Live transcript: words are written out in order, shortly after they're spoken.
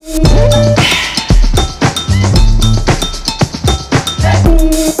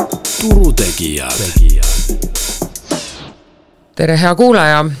Tere, hea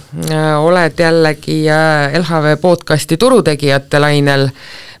kuulaja, oled jällegi LHV podcasti turutegijate lainel.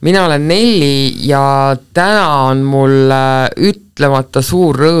 Mina olen Nelli ja täna on mul ütlemata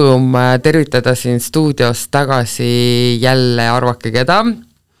suur rõõm tervitada siin stuudios tagasi jälle arvake keda.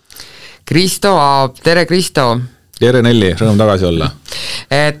 Kristo Aab, tere Kristo! Tere Nelli, rõõm tagasi olla.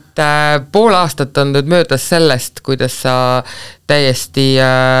 Et pool aastat on nüüd möödas sellest, kuidas sa täiesti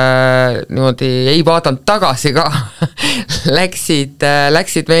niimoodi ei vaadanud tagasi ka,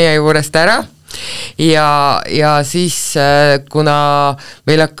 läksid meie juurest ära ja siis kuna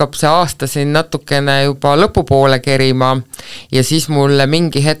meil hakkab see aasta siin natukene juba lõpupoole kerima ja siis mulle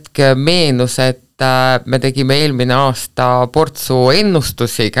mingi hetk meenus, et me tegime eelmine aasta portsu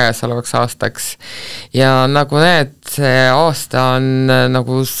ennustusi käesolevaks aastaks ja nagu näed, see aasta on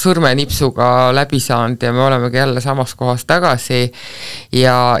nagu sõrmenipsuga läbi saanud ja me olemegi jälle samas kohas tagasi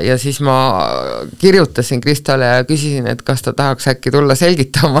ja siis ma kirjutasin Kristole ja küsisin, et kas ta tahaks äkki tulla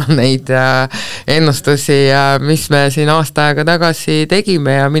selgitama neid ennustusi, mis me siin aasta aega tagasi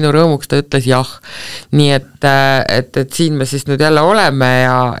tegime ja minu rõõmuks ta ütles jah. Nii et siin me siis nüüd jälle oleme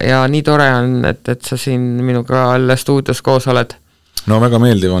ja nii tore on, et sa siin minuga jälle stuudios koos oled. No väga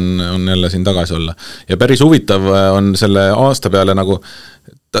meeldiv on jälle siin tagasi olla. Ja päris huvitav on selle aasta peale nagu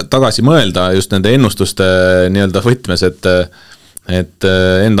tagasi mõelda just nende ennustuste nii-öelda võtmes, et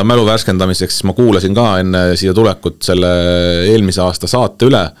enda mälu värskendamiseks ma kuulasin ka enne siia tulekut selle eelmise aasta saate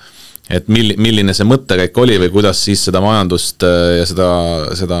üle, et milline see mõttekäik oli või kuidas siis seda majandust ja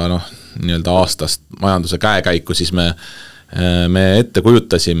seda nii-öelda aastast majanduse käekäiku siis me ette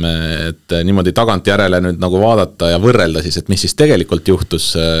kujutasime, et niimoodi tagant järele nüüd nagu vaadata ja võrrelda siis, et mis siis tegelikult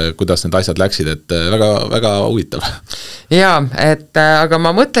juhtus, kuidas need asjad läksid, et väga, väga huvitav. Jaa, aga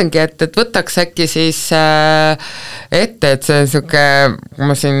ma mõtlengi, et võtaks äkki siis ette, et see on siuke,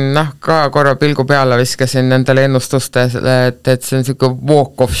 ma siin ka korra pilgu peale viskasin nendele ennustustele, et see on siuke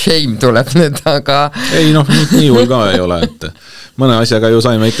walk of shame tuleb nüüd, aga... Ei nii hull ka ei ole, et mõne asjaga ju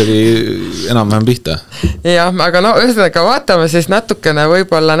saime ikkagi enam-vähem pihta. Jah, aga ühesõnaga vaatame siis natukene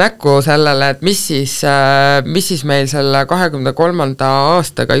võib-olla näkku sellele, et mis siis meil selle 23.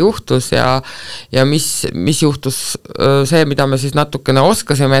 aastaga juhtus ja mis juhtus see, mida me siis natukene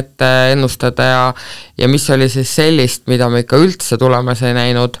oskasime ette ennustada ja mis oli siis sellist, mida me ikka üldse tulemas ei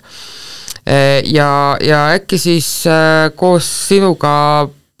näinud. Ja äkki siis koos sinuga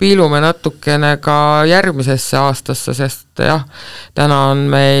piilume natukene ka järgmisesse aastasse, sest jah, täna on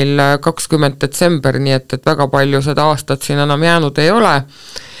meil 20. detsember, nii et väga palju seda aastat siin enam jäänud ei ole.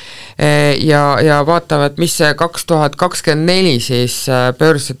 Ja vaatame, et mis see 2024 siis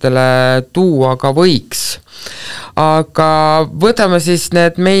börsidele tuua ka võiks. Aga võtame siis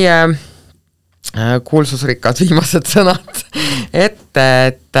need meie kuulsusrikkad viimased sõnad ette,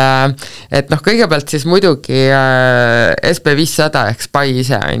 et kõigepealt siis muidugi SP500 ehk SPY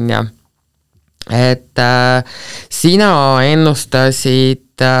ise on ja et sina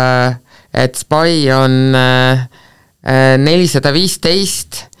ennustasid, et SPY on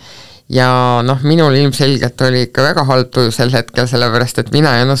 415 ja minul ilmselgelt oli ikka väga halb tuju sel hetkel, sellepärast et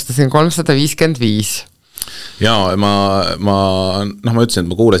mina ennustasin 355. Jaa, ma ütlesin, et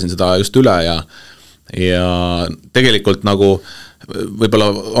ma kuulasin seda just üle ja tegelikult nagu võib-olla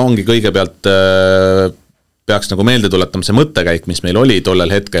ongi kõigepealt peaks nagu meelde tuletama see mõttekäik, mis meil oli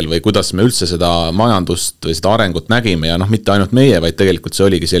tollel hetkel või kuidas me üldse seda majandust või seda arengut nägime ja mitte ainult meie, vaid tegelikult see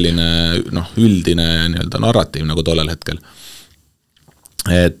oligi selline üldine nii-öelda narratiiv nagu tollel hetkel.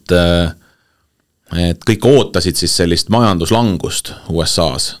 Et kõik ootasid siis sellist majanduslangust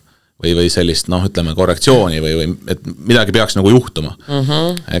USA's või sellist, ütleme, korrektsiooni või et midagi peaks nagu juhtuma.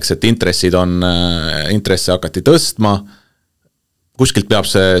 Eks, et intresse hakati tõstma, kuskilt peab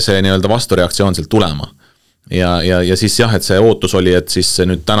see nii-öelda vastureaktsioon sealt tulema. Ja siis jah, et see ootus oli, et siis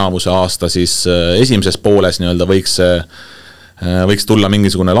nüüd tänavuse aasta siis esimeses pooles nii-öelda võiks tulla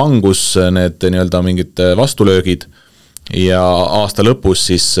mingisugune langus, need nii-öelda mingid vastulöögid ja aasta lõpus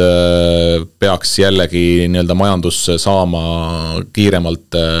siis peaks jällegi nii-öelda majandus saama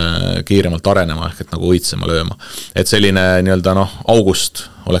kiiremalt arenema ehk et nagu õitsema lööma. Et selline nii-öelda august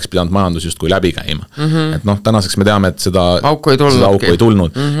oleks pidanud majandus justkui läbi käima. Et tänaseks me teame, et seda auku ei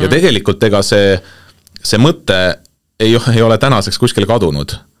tulnud. Ja tegelikult ega see mõte ei ole tänaseks kuskil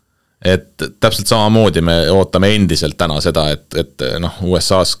kadunud. Et täpselt samamoodi me ootame endiselt täna seda, et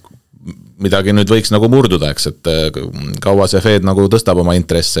USA's midagi nüüd võiks nagu murduda, eks, et kaua see Fed nagu tõstab oma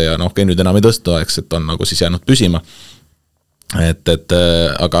intresse ja nüüd enam ei tõsta, eks, et on nagu siis jäänud püsima.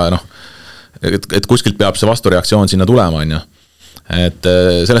 Aga et kuskilt peab see vastureaktsioon sinna tulema, on ju. et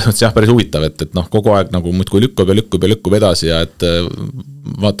selles mõttes jah, päris huvitav, et noh, kogu aeg nagu muudkui lükkub edasi ja et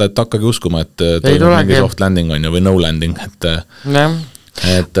vaata, et hakkagi uskuma, et toimub mingi soft landing on ju või no landing, et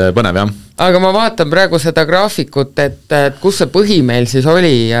põnev jah. Aga ma vaatan praegu seda graafikut, et kus see põhi meil siis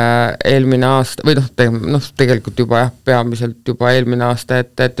oli eelmine aasta, või tegelikult juba jah, peamiselt juba eelmine aasta,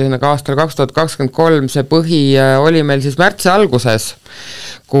 et ühesõnaga aastal 2023 see põhi oli meil siis märtsi alguses,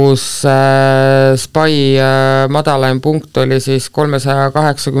 kus SPY madalaim punkt oli siis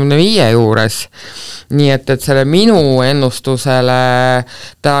 385 juures. Nii et selle minu ennustusele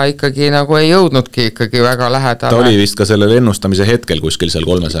ta ikkagi nagu ei jõudnudki ikkagi väga lähedale. Ta oli vist ka sellel ennustamise hetkel kuskil seal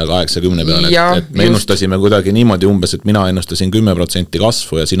 380 peale, et me ennustasime kuidagi niimoodi umbes, et mina ennustasin 10%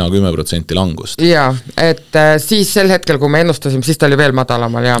 kasvu ja sina 10% langust. Ja, et siis sel hetkel, kui me ennustasime, siis ta oli veel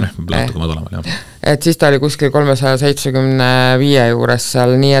madalamal, jah. Natuke madalamal, jah. Et siis ta oli kuskil 375 juures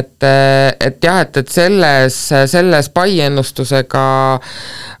seal, nii et jah, et selle SPY ennustusega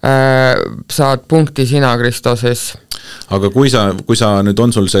saad punkti sina, Kristo, siis. Aga kui sa nüüd on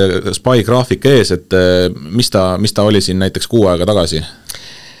sul see SPY graafik ees, et mis ta oli siin näiteks 6 aega tagasi?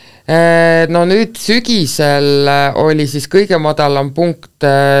 No nüüd sügisel oli siis kõige madalam punkt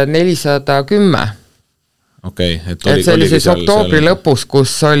 410. Okay, et see oli siis oktoobri lõpus, kus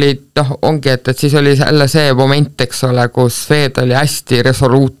oli, ongi, et siis oli jälle see moment, eks ole, kus Fed oli hästi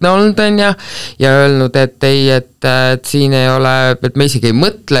resoluutne olnud, ja öelnud, et ei, et siin ei ole, et me isegi ei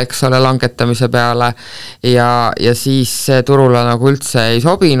mõtle, eks ole, langetamise peale, ja siis turule nagu üldse ei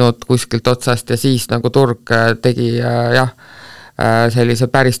sobinud kuskilt otsast, ja siis nagu turg tegi, sellise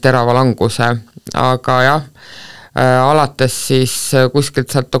päris terava languse, aga jah, alates siis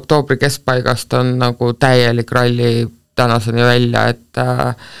kuskilt sealt oktoobri keskpaigast on nagu täielik ralli tänaseni välja, et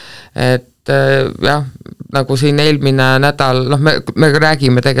jah, nagu siin eelmine nädal, me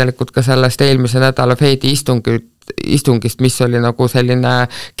räägime tegelikult ka sellest eelmise nädala Fedi istungist, mis oli nagu selline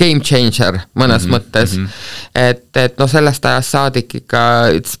game changer mõnes mõttes, et sellest ajast saadik ikka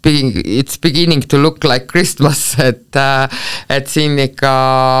it's beginning to look like Christmas, et siin ikka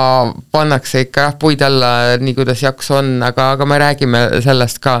pannakse ikka puid alla nii kuidas jaks on, aga me räägime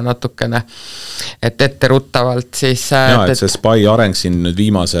sellest ka natukene, et etteruttavalt siis et see SPY areng siin nüüd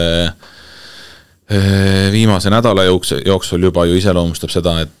viimase nädala jooksul juba ju iseloomustab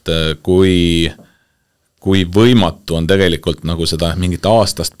seda, et kui võimatu on tegelikult nagu seda mingit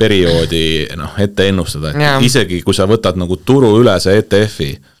aastast perioodi ette ennustada, et isegi kui sa võtad nagu turu üle see ETF-i,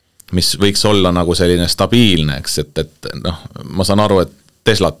 mis võiks olla nagu selline stabiilne, eks, et ma saan aru, et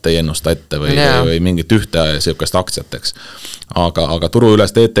Teslat ei ennusta ette või mingit ühte sihukest aktsiat, eks. Aga turu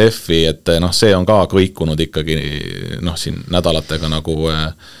ülest ETF-i, et see on ka kõikunud ikkagi siin nädalatega nagu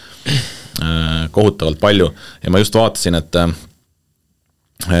kohutavalt palju ja ma just vaatasin, et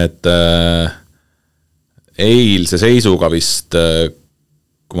eilse seisuga vist,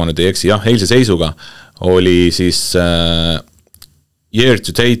 kui ma nüüd ei eksi, eilse seisuga oli siis year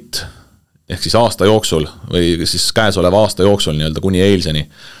to date, ehk siis aasta jooksul või siis käesoleva aasta jooksul nii-öelda kuni eilseni,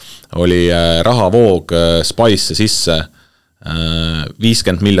 oli rahavoog SPY'sse sisse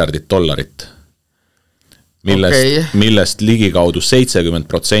 $50 miljardit, millest ligikaudu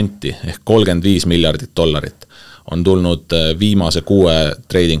 70% ehk $35 miljardit on tulnud viimase 6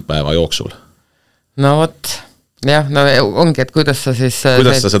 trading päeva jooksul. No vot, jah, ongi, et kuidas sa siis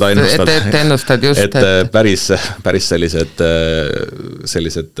seda ennustad just, et päris sellised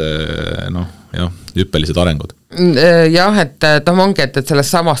hüppelised arengud. Jah, et ongi, et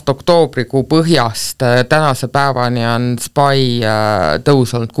sellest samast oktoobrikuu põhjast tänase päevani on SPY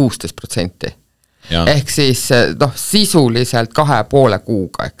tõus olnud 16%. Ehk siis sisuliselt 2,5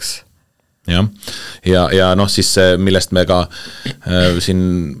 kuuga, eks. Ja siis millest me ka siin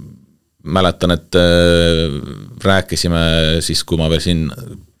mäletan, et rääkisime siis, kui ma veel siin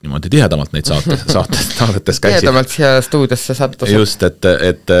niimoodi tihedamalt neid saadetes käisin. Tihedamalt siia stuudiosse sattus. Just, et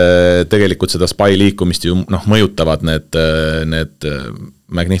tegelikult seda SPY liikumist ju mõjutavad need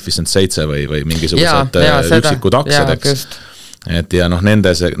Magnificent 7 või mingisugused üksikud aktsiad, eks. Et ja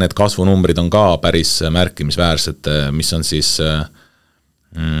need kasvunumbrid on ka päris märkimisväärsed, mis on siis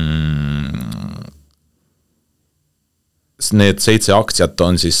need 7 aktsiat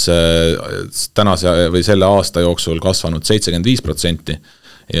on siis tänase või selle aasta jooksul kasvanud 75%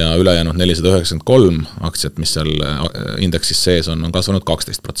 ja ülejäänud 493 aktsiat, mis seal indeksis sees on kasvanud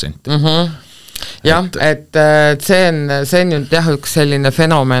 12%. Jah, et see on nüüd jah üks selline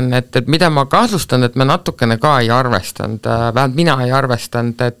fenomen, et mida ma kahtlustan, et me natukene ka ei arvestanud, vähemalt mina ei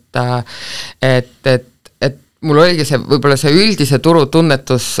arvestanud, et mul oligi see, võib-olla see üldise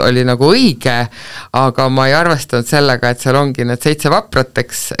turutunnetus oli nagu õige, aga ma ei arvestanud sellega, et seal ongi need 7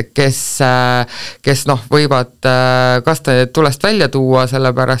 vaprateks, kes noh, võivad kastaneid tulest välja tuua,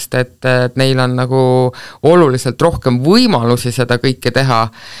 sellepärast et neil on nagu oluliselt rohkem võimalusi seda kõike teha.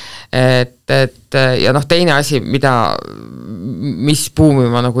 Et ja noh, teine asi, mis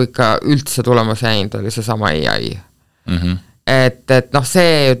buumima nagu ikka üldse tulemas jäinud, oli see sama AI. Et noh,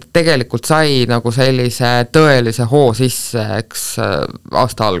 see tegelikult sai nagu sellise tõelise hoo sisse, eks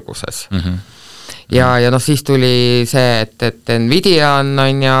aasta alguses. Ja noh, siis tuli see, et Nvidia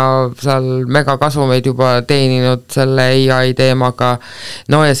on ja seal megakasumeid juba teeninud selle AI teemaga,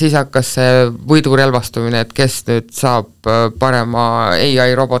 no ja siis hakkas see võidurelvastumine, et kes nüüd saab parema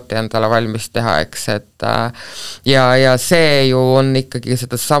AI roboti endale valmis teha, eks, et ja see ju on ikkagi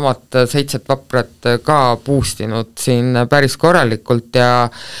seda samat 7 vaprat ka boostinud siin päris korralikult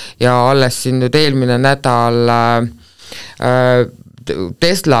ja alles siin nüüd eelmine nädal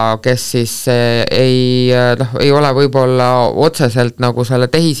Tesla, kes siis ei ole võib-olla otseselt nagu selle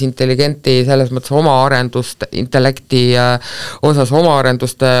tehisintelligenti selles mõttes oma arenduste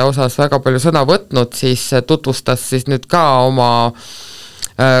osas väga palju sõna võtnud, siis tutvustas siis nüüd ka oma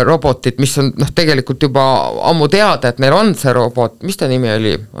robotit, mis on tegelikult juba ammu teada, et neil on see robot, mis ta nimi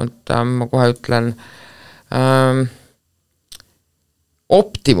oli, ma kohe ütlen,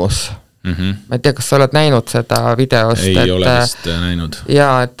 Optimus. Ma ei tea, kas sa oled näinud seda videost, ei ole vist näinud.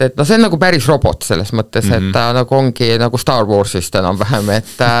 Ja, et no see on nagu päris robot selles mõttes, et ta nagu ongi nagu Star Warsist enam-vähem,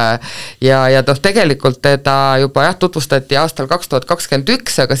 et ja tegelikult teda juba tutvustati aastal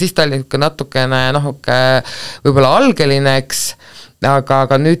 2021, aga siis ta oli natukene võib-olla algeline, eks,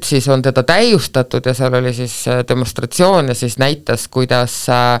 aga nüüd siis on teda täiustatud ja seal oli siis demonstratsioon ja siis näitas, kuidas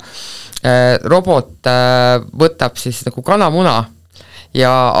robot võtab siis nagu kanamuna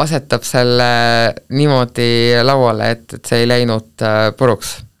ja asetab selle niimoodi lauale, et see ei läinud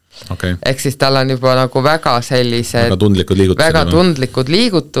puruks. Okay. Ehk siis tal on juba nagu väga sellised väga tundlikud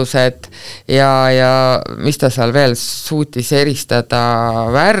liigutused ja mis ta seal veel suutis eristada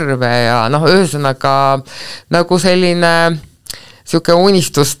värve ja noh, ühesõnaga nagu selline siuke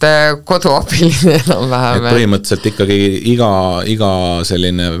unistuste koduabiline enam-vähem. Põhimõtteliselt ikkagi iga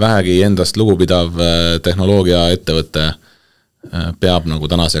selline vähegi endast lugupidav tehnoloogia ettevõte peab nagu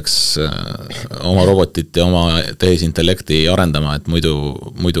tänaseks oma robotit ja oma tehisintellekti arendama, et muidu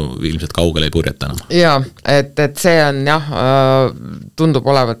ilmselt kaugele ei purjeta enam. Jaa, et see on tundub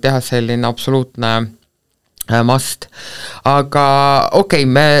olevat selline absoluutne must. Aga okei,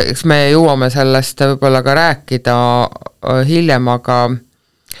 me jõuame sellest võib-olla ka rääkida hiljem, aga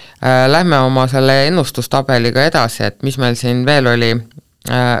lähme oma selle ennustustabeliga edasi, et mis meil siin veel oli.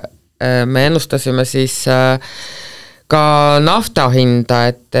 Me ennustasime siis ka nafta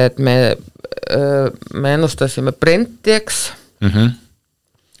hinda, et me ennustasime Brenti, eks.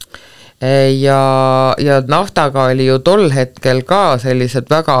 Ja naftaga oli ju tol hetkel ka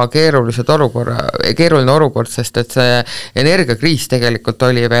sellised väga keeruline olukord, sest et see energiakriis tegelikult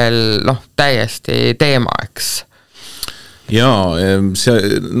oli veel täiesti teema, eks. Jaa,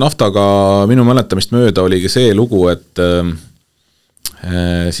 see naftaga minu mäletamist mööda oligi see lugu, et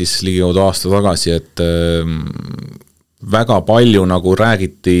siis ligikaudu aasta tagasi, et väga palju nagu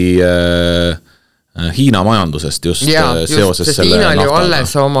räägiti Hiina majandusest just seoses selle naftaga. Hiina oli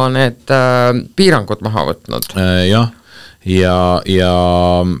alles oma need piirangud maha võtnud.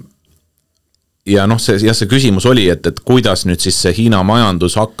 Ja noh, see küsimus oli, et kuidas nüüd siis see Hiina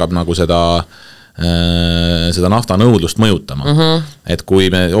majandus hakkab nagu seda naftanõudlust mõjutama. Et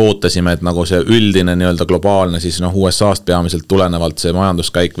kui me ootasime, et nagu see üldine nii-öelda globaalne siis USA-st peamiselt tulenevalt see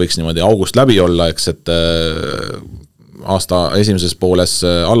majanduskäik võiks niimoodi august läbi olla, eks, et aasta esimeses pooles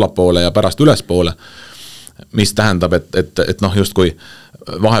allapoole ja pärast ülespoole, mis tähendab, et noh, just kui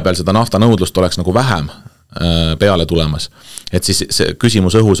vahepeal seda naftanõudlust oleks nagu vähem peale tulemas, et siis see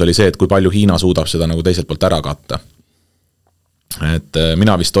küsimus õhus oli see, et kui palju Hiina suudab seda nagu teiselt poolt ära katta. Et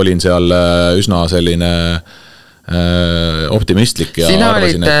mina vist olin seal üsna selline optimistlik ja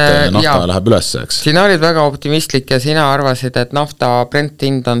arvasin, et nafta läheb üles, eks. Sina olid väga optimistlik ja sina arvasid, et nafta Brent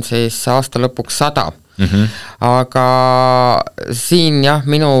hind on siis aasta lõpuks 100. Aga siin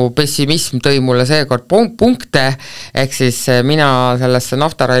minu pessimism tõi mulle seekord punkte, ehk siis mina sellesse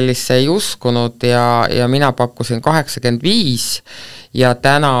naftarallisse ei uskunud ja mina pakkusin 85 ja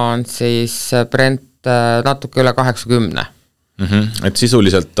täna on siis Brent natuke üle 80. Et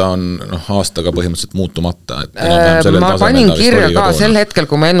sisuliselt ta on aastaga põhimõtteliselt muutumata. Ma panin kirja ka sel hetkel,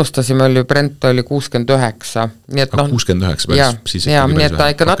 kui me ennustasime, oli Brent oli 69. Nii et 69 päris. Nii et ta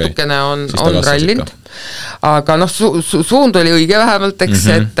ikka natukene on rallinud. Aga suund oli õige vähemalt, eks,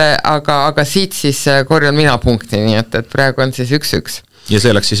 aga siit siis korjan mina punkti, nii et praegu on siis 1-1. Ja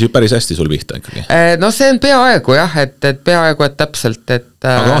see läks siis ju päris hästi sul pihta ikkagi? No see on peaaegu jah, et peaaegu, et täpselt, et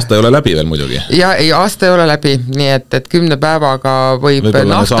aga aasta ei ole läbi veel muidugi? Ja ei, aasta ei ole läbi, nii et 10 päevaga võib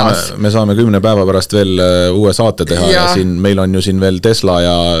naftas. Me saame 10 päeva pärast veel uue saate teha ja siin meil on ju siin veel Tesla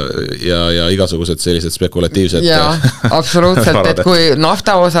ja igasugused sellised spekulatiivsed absoluutselt, et kui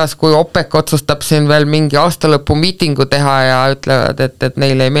nafta osas, kui OPEC otsustab siin veel mingi aastalõpu miitingu teha ja ütlevad, et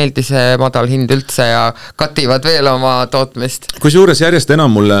neile ei meeldi see madal hind üldse ja kativad veel oma tootmist. Kusjuures järjest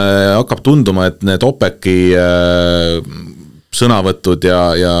enam mulle hakkab tunduma, et need OPEC-i sõnavõtud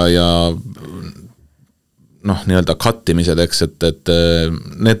ja nii-öelda kattimised, eks, et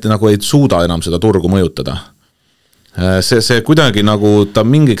need nagu ei suuda enam seda turgu mõjutada. See kuidagi nagu ta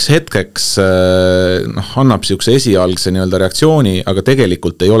mingiks hetkeks annab siukse esialgse nii-öelda reaktsiooni, aga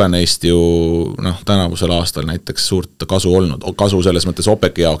tegelikult ei ole neist ju tänavusel aastal näiteks suurt kasu olnud. Kasu selles mõttes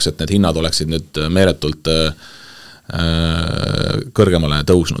OPEC-i jaoks, et need hinnad oleksid nüüd meeletult kõrgemale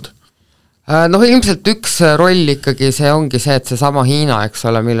tõusnud. Ilmselt üks roll ikkagi see ongi see, et see sama Hiina, eks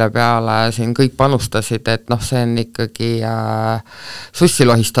ole, mille peale siin kõik panustasid, et see on ikkagi sussi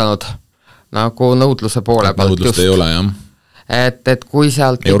lohistanud nagu nõudluse poole pealt. Nõudlust just. Ei ole, jah. Et kui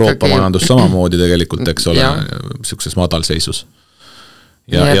sealt Euroopa ikkagi majandus samamoodi tegelikult, eks ole, siukses madalseisus.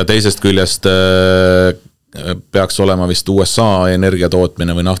 Ja teisest küljest peaks olema vist USA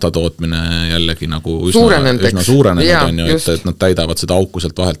energiatootmine või naftatootmine jällegi nagu üsna suurenenud on ju, et nad täidavad seda auku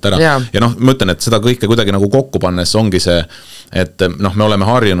sealt vahelt ära. Ja ma ütlen, et seda kõike kuidagi nagu kokku pannes ongi see, et me oleme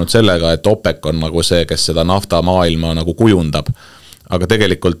harjunud sellega, et OPEC on nagu see, kes seda naftamaailma nagu kujundab, aga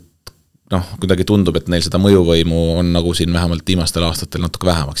tegelikult kuidagi tundub, et neil seda mõjuvõimu on nagu siin vähemalt viimastel aastatel natuke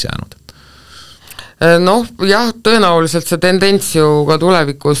vähemaks jäänud. Jah, tõenäoliselt see tendents ju ka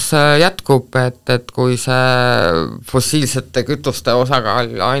tulevikus jätkub, et kui see fossiilsete kütuste osakaal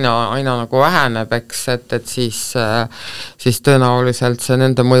aina nagu väheneb, eks, et siis tõenäoliselt see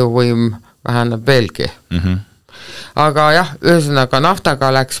nende mõjuvõim väheneb veelgi. Aga jah, ühesõnaga naftaga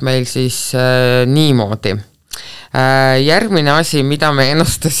läks meil siis niimoodi. Järgmine asi, mida me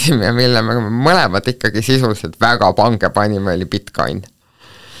ennustasime ja mille me mõlemad ikkagi sisuliselt väga pange panime, oli Bitcoin.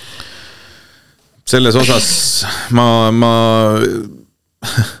 Selles osas ma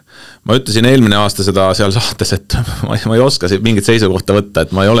ütlesin eelmine aasta seda seal saates, et ma ei oska mingit seisukohta võtta,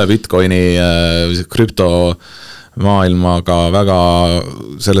 et ma ei ole Bitcoini krüptomaailmaga väga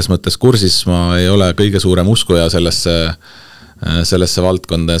selles mõttes kursis, ma ei ole kõige suurem uskuja sellesse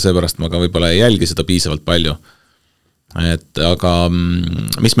valdkonda ja seepärast ma ka võib-olla ei jälgi seda piisavalt palju. Aga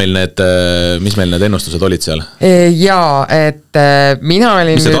mis meil need ennustused olid seal? Jaa, et mina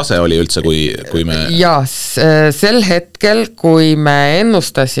olin mis see tase oli üldse, kui me jaa, sel hetkel, kui me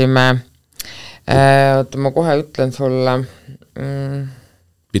ennustasime ma kohe ütlen sulle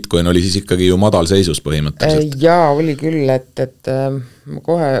Bitcoin oli siis ikkagi ju madal seisus põhimõtteliselt. Jaa, oli küll, et ma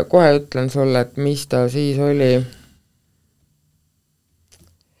kohe ütlen sulle, et mis ta siis oli.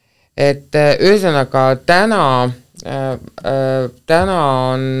 Et ühesõnaga täna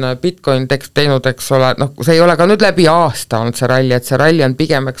on Bitcoin teinud, eks ole, see ei ole ka nüüd läbi aasta olnud see ralli, et see ralli on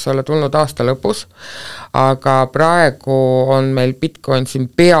pigem, eks ole, tulnud aasta lõpus, aga praegu on meil Bitcoin siin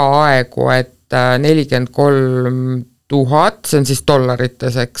peaaegu, et 43 000, see on siis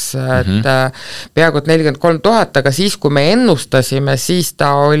dollarites, eks, et peaaegu et 43 000, aga siis, kui me ennustasime, siis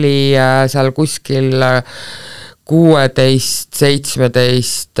ta oli seal kuskil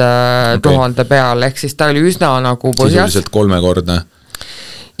 16-17 000 peal, ehk siis ta oli üsna nagu põhjas. Sisuliselt kolmekordne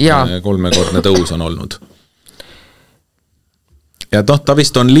tõus on olnud. Ja ta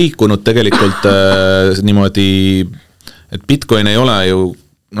vist on liikunud tegelikult niimoodi, et Bitcoin ei ole ju,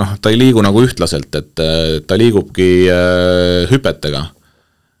 ta ei liigu nagu ühtlaselt, et ta liigubki hüpetega.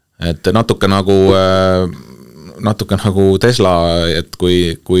 Et natuke nagu Tesla, et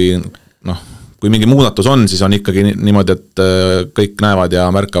kui mingi muudatus on, siis on ikkagi niimoodi, et kõik näevad ja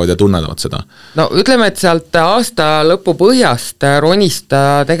märkavad ja tunnedavad seda. No ütleme, et sealt aasta lõpu põhjast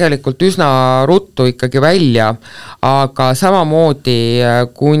ronista tegelikult üsna ruttu ikkagi välja, aga samamoodi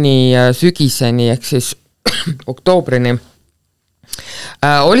kuni sügiseni, ehk siis oktoobrini,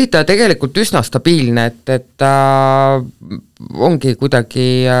 oli ta tegelikult üsna stabiilne, et ta ongi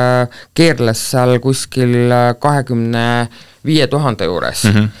kuidagi keerles seal kuskil 25 000 juures.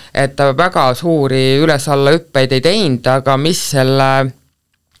 Et ta väga suuri üles-alla hüppeid ei teinud, aga mis selle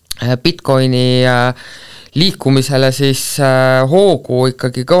Bitcoini liikumisele siis hoogu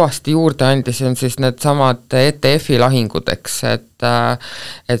ikkagi kõvasti juurde andis, on siis need samad ETF-i lahingudeks,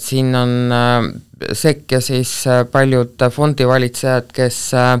 et siin on sekk ja siis paljud fondivalitsejad, kes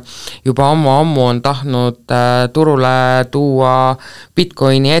juba ammu on tahtnud turule tuua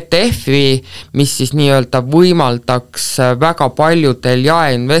Bitcoini ETF-i, mis siis nii-öelda võimaldaks väga paljudel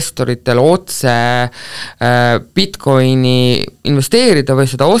jaeinvestoritel otse Bitcoini investeerida või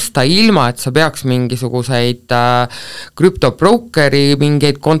seda osta ilma, et sa peaks mingisuguseid krüptobrokeri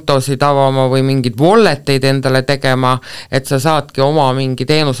mingeid kontosid avama või mingeid walleteid endale tegema, et sa saadki oma mingi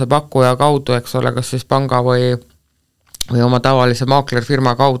teenusepakkuja kaudu, eks ole, kas siis panga või oma tavalise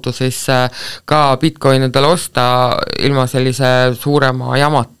maaklerfirma kaudu siis ka Bitcoinidele osta ilma sellise suurema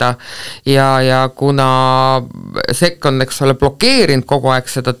jamata ja kuna SEC on, eks ole, blokeerinud kogu aeg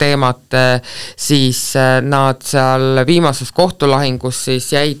seda teemat, siis nad seal viimases kohtulahingus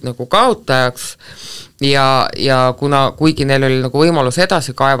siis jäid nagu kaotajaks ja kuigi neil oli nagu võimalus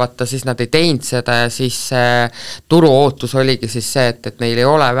edasi kaevata, siis nad ei teinud seda ja siis turu ootus oligi siis see, et neil ei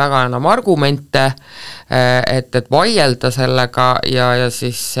ole väga enam argumente, et vaielda sellega ja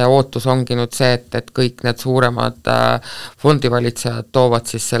siis see ootus ongi nüüd see, et kõik need suuremad fondivalitsejad toovad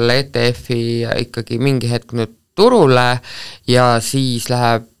siis selle ETF-i ikkagi mingi hetk nüüd turule ja siis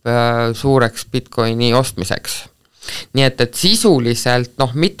läheb suureks Bitcoini ostmiseks. Nii et sisuliselt,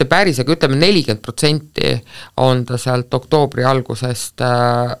 mitte päris, aga ütleme 40% on ta sealt oktoobri algusest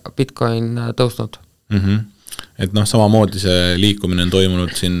Bitcoin tõusnud. Et samamoodi see liikumine on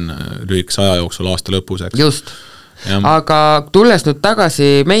toimunud siin lühikese aja jooksul aasta lõpus, eks? Just. Aga tulles nüüd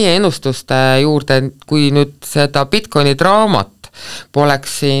tagasi meie ennustuste juurde, kui nüüd seda Bitcoini draamat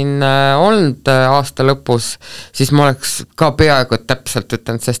poleks siin olnud aasta lõpus, siis ma oleks ka peaaegu täpselt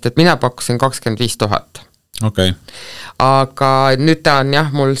ütlenud, sest et mina pakkusin 25 000. Okay. Aga nüüd ta on jah,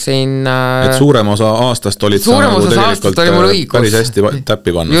 mul siin et suurem osa aastast olid oli päris hästi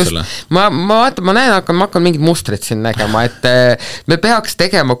täppi pannud just, selle. Ma näen, ma hakkan mingid mustrid siin nägema, et me peaks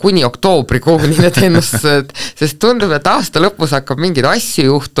tegema kuni oktoobrikuuni need ennustused, sest tundub, et aasta lõpus hakkab mingeid asju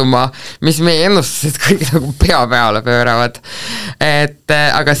juhtuma, mis meie ennustused kõik nagu pea peale pööravad.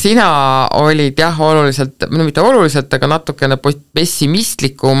 Aga sina olid jah oluliselt, mitte oluliselt, aga natukene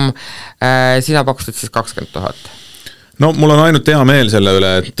pessimistlikum, sina pakkusid siis 20 000. No mul on ainult hea meel selle üle,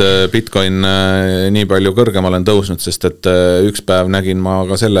 et Bitcoin nii palju kõrgemale on tõusnud, sest et üks päev nägin ma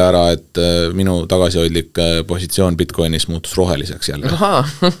ka selle ära, et minu tagasihoidlik positsioon Bitcoinis muutus roheliseks jälle. Aha,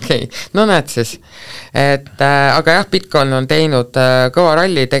 okei. No näed siis. Aga jah, Bitcoin on teinud kõva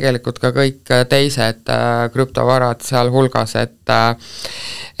ralli, tegelikult ka kõik teised krüptovarad seal hulgas, et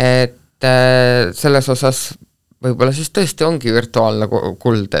selles osas võib-olla siis tõesti ongi virtuaalne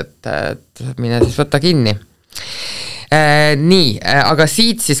kuld, et mine siis võtta kinni. Nii, aga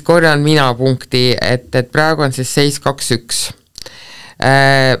siit siis korjan mina punkti, et praegu on siis seis 2-1.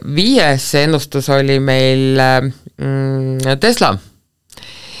 5. ennustus oli meil Tesla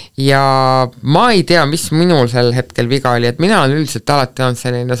ja ma ei tea, mis minul sel hetkel viga oli, et mina olen üldiselt alati olnud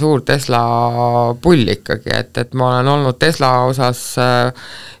selline suur Tesla pull ikkagi, et ma olen olnud Tesla osas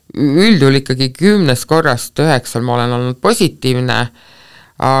üldjuhul ikkagi 10 korrast 9 ma olen olnud positiivne,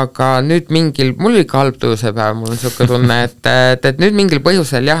 aga nüüd mul oli ka halb tõuse päev, mul on selline tunne, et nüüd mingil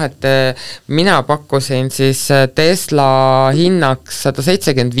põhjusel jah, et mina pakkusin siis Tesla hinnaks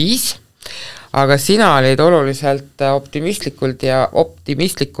 175, aga sina olid oluliselt optimistlikum ja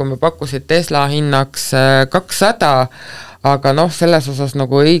pakkusid Tesla hinnaks 200, aga selles osas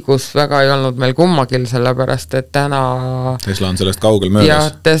nagu õigus väga ei olnud meil kummagil, sellepärast et täna Tesla on sellest kaugel möödas. Ja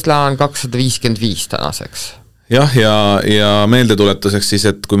Tesla on 255 tänaseks. Jah, ja meeldetuletuseks siis,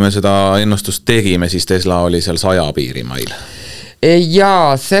 et kui me seda ennustust tegime, siis Tesla oli seal 100 piirimail.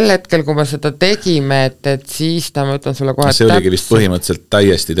 Ja sel hetkel, kui me seda tegime, et siis ma ütlen sulle kohe see oligi vist põhimõtteliselt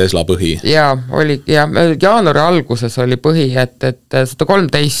täiesti Tesla põhi. Ja jaanuari alguses oli põhi, et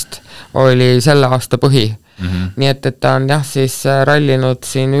 113 oli selle aasta põhi. Nii et ta on jah siis rallinud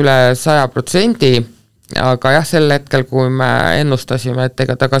siin üle 100%, aga jah, sel hetkel, kui me ennustasime, et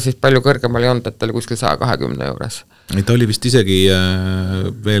ega ta ka siis palju kõrgemal ei olnud, et ta oli kuskil 120 juures. Ta oli vist isegi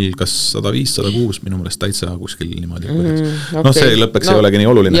veel kas 105-106 minu meelest täitsa kuskil niimoodi. Okay. See lõppeks ei olegi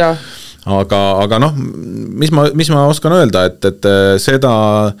nii oluline. Aga mis ma oskan öelda, et seda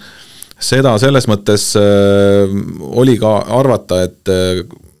selles mõttes oli ka arvata, et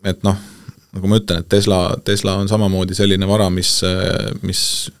nagu ma ütlen, et Tesla on samamoodi selline vara, mis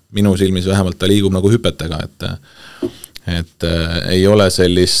minu silmis vähemalt ta liigub nagu hüpetega, et ei ole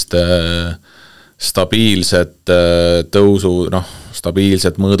sellist stabiilset tõusu,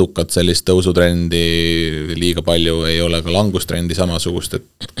 stabiilset mõõdukat sellist tõusutrendi liiga palju, ei ole ka langustrendi samasugust, et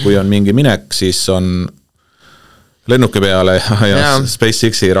kui on mingi minek, siis on lennuki peale ja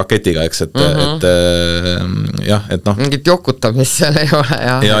SpaceXi raketiga, eks, et jah, et noh. Mingit jokutamist seal ei ole.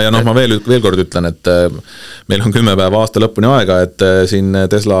 Ja noh, ma veel kord ütlen, et meil on 10 päeva aasta lõpuni aega, et siin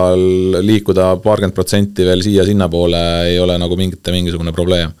Teslal liikuda 20% veel siia-sinna poole ei ole nagu mingisugune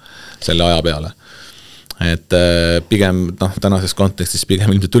probleem selle aja peale. Et pigem, noh, tänases kontekstis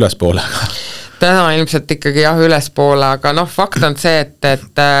pigem ilmselt ülespoole. Täna ilmselt ikkagi jah, ülespoole, aga noh, fakt on see,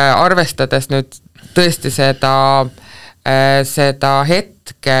 et arvestades nüüd tõesti seda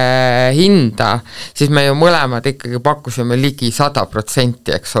hetke hinda, siis me ju mõlemad ikkagi pakkusime ligi 100%,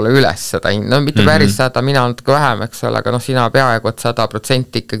 eks ole, üles seda hinda, no mitte päris 100, mina natuke vähem, eks ole, aga noh, sina peaaegu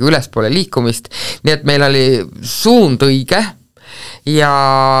 100% ikkagi ülespoole liikumist, nii et meil oli suund õige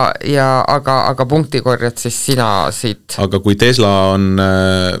aga punktikorjad siis sina siit. Aga kui Tesla on,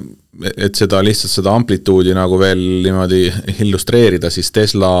 et seda amplituudi nagu veel niimoodi illustreerida, siis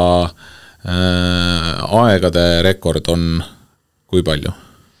Tesla aegade rekord on kui palju?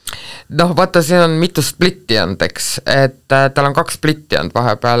 Noh, vaata, siin on mitu splitti olnud, eks, et tal on 2 splitti olnud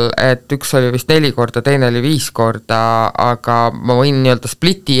vahepeal, et üks oli vist 4 korda, teine oli 5 korda, aga ma võin nii-öelda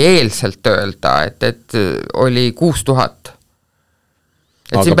spliti eelselt öelda, et oli 6000.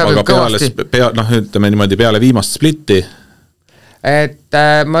 Aga ütleme niimoodi peale viimast splitti? Et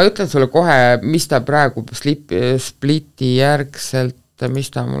ma ütlen sulle kohe, mis ta praegu spliti järgselt,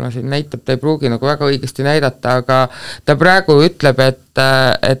 mis ta mulle siin näitab, ta ei pruugi nagu väga õigesti näidata, aga ta praegu ütleb, et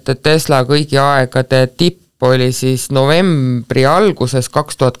Tesla kõigi aegade tipp oli siis novembri alguses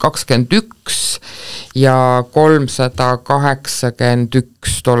 2021 ja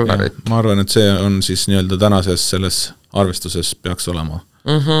 $381. Ma arvan, et see on siis nii-öelda tänases selles arvestuses peaks olema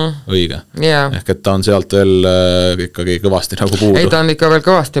õige. Ehk et ta on sealt veel ikkagi kõvasti nagu puudu. Ei, ta on ikka veel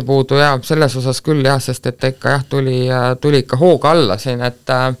kõvasti puudu ja selles osas küll jah, sest et ikka jah, tuli ikka hooga alla siin, et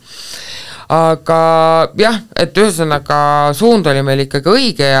aga jah, et ühesõnaga suund oli meil ikkagi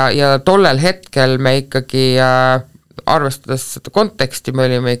õige ja tollel hetkel me ikkagi arvestades seda konteksti, me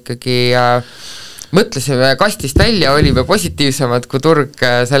olime ikkagi mõtlesime kastist välja, olime positiivsemad, kui turg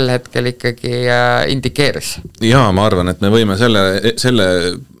sel hetkel ikkagi indikeeris. Jaa, ma arvan, et me võime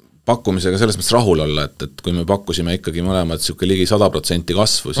selle pakkumisega selles mõttes rahul olla, et kui me pakkusime ikkagi mõlemad ligi 100%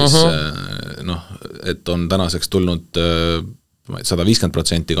 kasvu, siis noh, et on tänaseks tulnud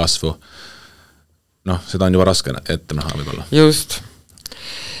 150% kasvu, noh, seda on juba raske ette näha võib-olla. Just.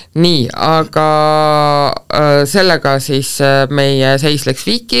 Nii, aga sellega siis meie seis läks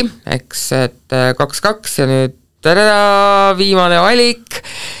viiki, eks, et 2-2 ja nüüd viimane valik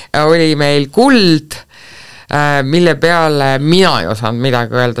oli meil kuld, mille peale mina ei osanud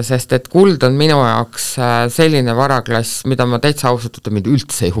midagi öelda, sest et kuld on minu jaoks selline varaklass, mida ma täitsa ausalt ütlen, mind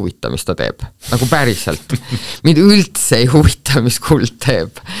üldse ei huvita, mis ta teeb, nagu päriselt. Mind üldse ei huvita, mis kuld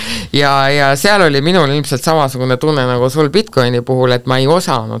teeb. Ja seal oli minul ilmselt samasugune tunne nagu sul Bitcoini puhul, et ma ei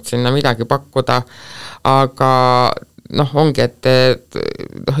osanud sinna midagi pakkuda, aga noh, ongi, et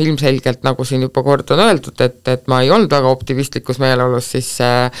ilmselgelt nagu siin juba kord on öeldud, et ma ei olnud väga optimistlikus meeleolus, siis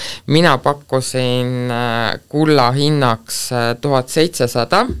mina pakkusin kulla hinnaks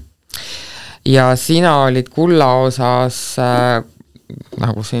 1700 ja sina olid kulla osas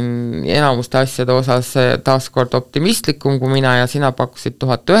nagu siin enamuste asjade osas taaskord optimistlikum kui mina ja sina pakkusid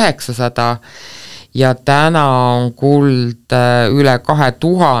 1900 ja täna on kuld üle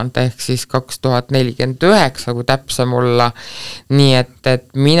 2000 ehk siis 2049, kui täpsem olla, nii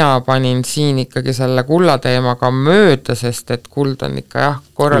et mina panin siin ikkagi selle kulla teemaga mööda, sest et kuld on ikka jah,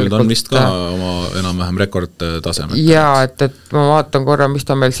 korralikult. Kuld on vist ka oma enam-vähem rekordtasemel. Jaa, et ma vaatan korra, mis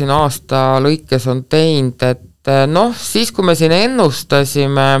ta meil siin aasta lõikes on teinud, et noh, siis kui me siin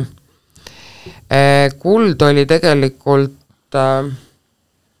ennustasime, kuld oli tegelikult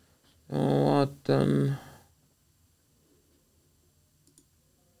vaatan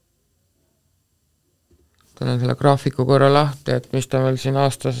tänan selle graafiku korra lahti, et mis ta meil siin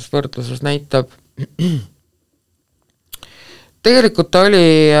aastases võrdluses näitab. Tegelikult ta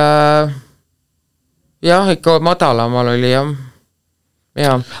oli jah, ikka madalamal oli jah,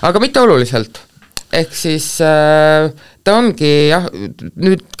 aga mitte oluliselt. Ehk siis ta ongi jah,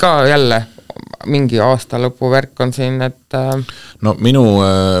 nüüd ka jälle mingi aasta lõpu värk on siin, et no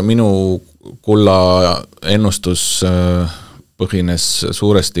minu kulla ennustus põhines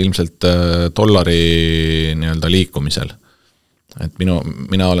suuresti ilmselt dollari nii-öelda liikumisel. Et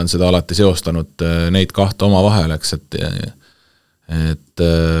mina olen seda alati seostanud neid kahte oma vahel, eks, et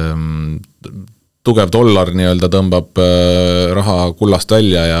tugev dollar nii-öelda tõmbab raha kullast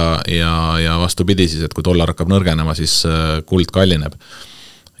välja ja vastupidi siis, et kui dollar hakkab nõrgenema, siis kuld kallineb.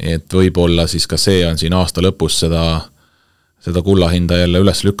 Et võib-olla siis ka see on siin aasta lõpus seda kulla hinda jälle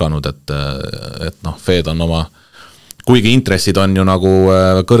üles lükanud, et noh, Fed on oma kuigi intressid on ju nagu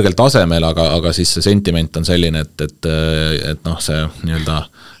kõrgel tasemel, aga siis see sentiment on selline, et noh, see nii-öelda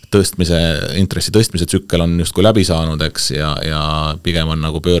intressi tõstmise tsükkel on justkui läbi saanud, eks, ja pigem on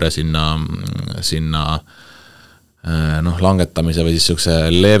nagu pööre sinna noh, langetamise või siis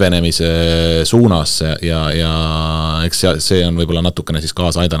sellise leevenemise suunas ja eks see on võib-olla natukene siis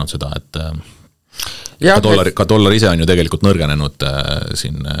kaasa aidanud seda, et ka dollar ise on ju tegelikult nõrgenenud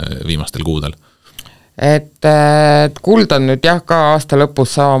siin viimastel kuudel. Et kuld on nüüd jah ka aasta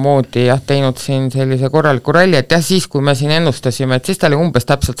lõpus samamoodi teinud siin sellise korraliku ralli, et jah, siis kui me siin ennustasime, et siis ta oli umbes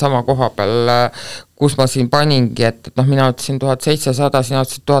täpselt sama koha peal, kus ma siin paningi, et noh, mina ütlesin 1700, sina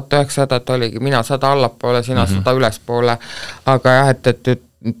ütlesid 1900, et oligi mina 100 allapoole, sina 100 ülespoole, aga jah, et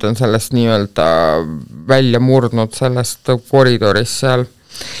nüüd on sellest nii-öelda välja murdnud sellest koridorist seal.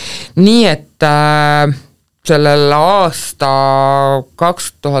 Nii et sellel aasta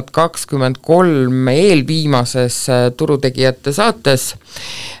 2023 eelviimases turutegijate saates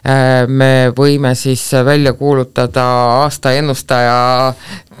me võime siis välja kuulutada aasta ennustaja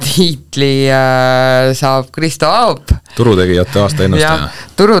tiitli saab Kristo Aab. Turutegijate aasta ennustaja.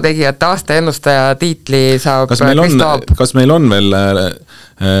 Turutegijate aasta ennustaja tiitli saab Kristo Aab. Kas meil on veel,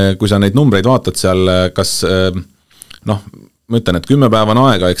 kui sa neid numbreid vaatad seal, kas noh, ma ütlen, et 10 päeva on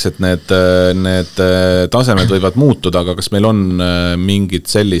aega, eks, et need tasemed võivad muutuda, aga kas meil on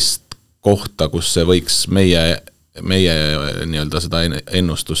mingit sellist kohta, kus see võiks meie nii-öelda seda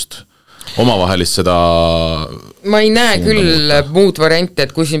ennustust, omavahelist seda ma ei näe küll muud varianti,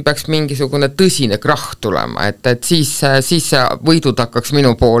 et kui siin peaks mingisugune tõsine krahh tulema, et siis võidud hakkaks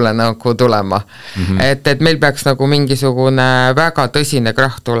minu poole nagu tulema. Et meil peaks nagu mingisugune väga tõsine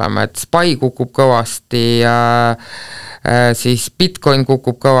krahh tulema, et SPY kukub kõvasti ja siis Bitcoin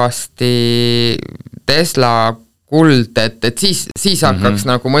kukub kõvasti, Tesla, kuld, et siis hakkaks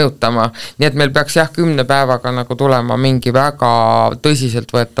nagu mõjutama. Nii et meil peaks 10 päevaga nagu tulema mingi väga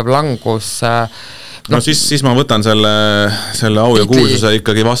tõsiselt võetav langus. No siis ma võtan selle au ja kuulsuse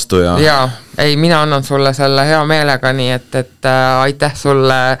ikkagi vastu. Jaa, ei, mina annan sulle selle hea meelega, nii et aitäh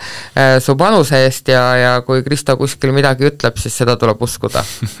sulle su panuse eest ja kui Kristo kuskil midagi ütleb, siis seda tuleb uskuda.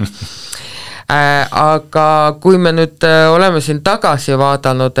 Aga kui me nüüd oleme siin tagasi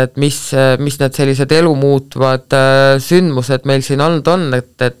vaadanud, et mis need sellised elumuutvad sündmused meil siin olnud on,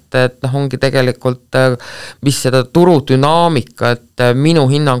 et noh, ongi tegelikult, mis seda turudünaamikat minu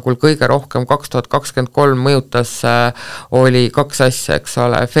hinnangul kõige rohkem 2023 mõjutas, oli 2 asja, eks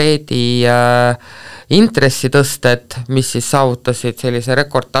ole, Fedi intressitõsted, mis siis saavutasid sellise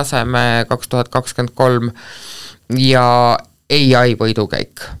rekordtaseme 2023 ja AI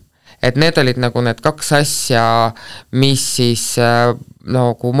võidukäik. Et need olid nagu need 2 asja, mis siis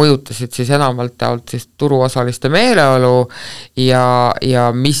nagu mõjutasid siis enamalt siis turuosaliste meeleolu ja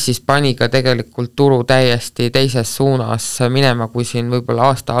mis siis pani ka tegelikult turu täiesti teises suunas minema, kui siin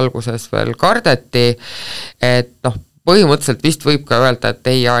võib-olla aasta alguses veel kardeti, et noh, põhimõtteliselt vist võib ka öelda, et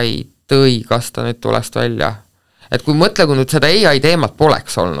AI tõi kasta nüüd tulest välja. Et kui mõtle, kui nüüd seda AI teemat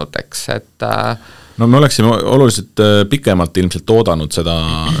poleks olnud, eks, et no me oleksime oluliselt pikemalt ilmselt oodanud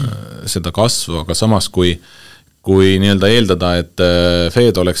seda kasvu, aga samas kui nii-öelda eeldada, et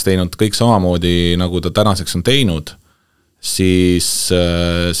Fed oleks teinud kõik samamoodi, nagu ta tänaseks on teinud, siis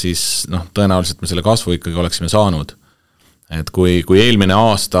noh, tõenäoliselt me selle kasvu ikkagi oleksime saanud. Et kui eelmine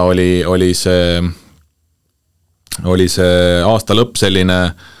aasta oli see aasta lõpp selline,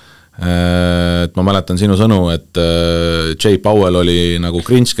 et ma mäletan sinu sõnu, et J. Powell oli nagu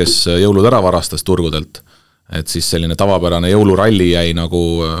Grinch, kes jõulud ära varastas turgudelt, et siis selline tavapärane jõuluralli jäi nagu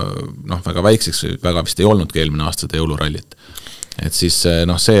noh, väga väikseks, väga vist ei olnudki eelmine aasta seda jõulurallit. Et siis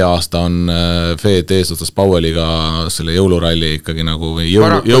noh, see aasta on Fed eesotsas Powelliga selle jõuluralli ikkagi nagu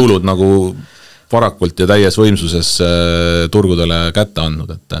jõulud nagu varakult ja täies võimsuses turgudele kätte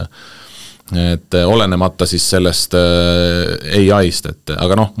andnud, et olenemata siis sellest AI-st,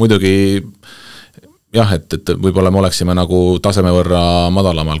 aga noh, muidugi jah, et võib-olla me oleksime nagu taseme võrra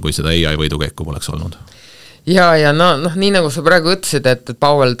madalamal, kui seda AI võidukäiku poleks olnud. Ja noh, nii nagu sa praegu ütlesid, et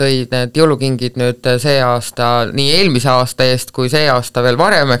Powell tõi need jõulukingid nüüd see aasta, nii eelmise aasta eest, kui see aasta veel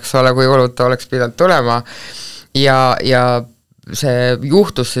varem, eks ole, kui jõulud oleks pidanud tulema ja see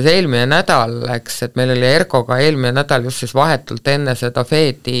juhtus siis eelmine nädal, eks, et meil oli Ergoga eelmine nädal just siis vahetult enne seda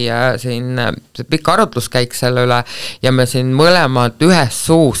Fedi siin pikk arutluskäik selle üle ja me siin mõlemad ühes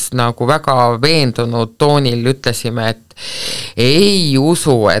suust nagu väga veendunud toonil ütlesime, et ei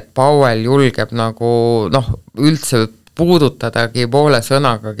usu, et Powell julgeb nagu noh, üldse puudutadagi poole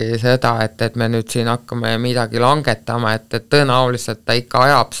sõnagagi seda, et me nüüd siin hakkame midagi langetama, et tõenäoliselt ta ikka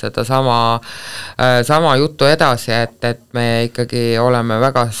ajab seda sama juttu edasi, et me ikkagi oleme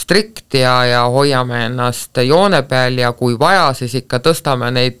väga strikt ja hoiame ennast joone peal ja kui vaja, siis ikka tõstame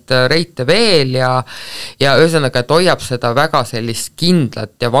neid reite veel ja ühesõnaga, et hoiab seda väga sellist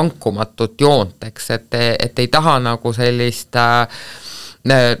kindlat ja vankumatut joont, eks, et ei taha nagu sellist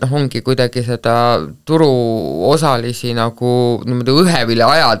ongi kuidagi seda turuosalisi nagu niimoodi õhevile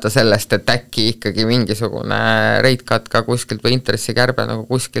ajada sellest, et äkki ikkagi mingisugune reitkatka kuskilt või intressikärbe nagu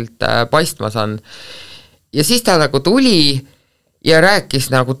kuskilt paistmas on. Ja siis ta nagu tuli ja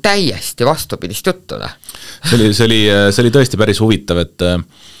rääkis nagu täiesti vastupidist juttuna. See oli tõesti päris huvitav,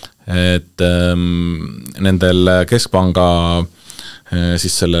 et nendel keskpanga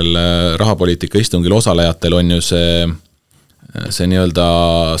siis sellel rahapoliitika istungil osalejatel on ju see nii-öelda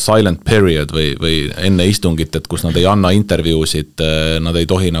silent period või enne istungit, et kus nad ei anna intervjuusid, nad ei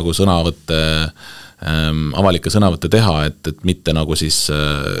tohi nagu avalikke sõnavõtte teha, et mitte nagu siis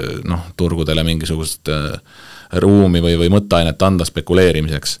turgudele mingisugust ruumi või mõtteainet anda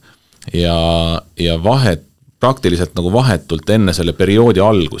spekuleerimiseks. Ja praktiliselt nagu vahetult enne selle perioodi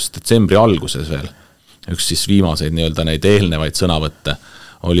algust, detsembri alguses veel, üks siis viimaseid nii-öelda neid eelnevaid sõnavõtte,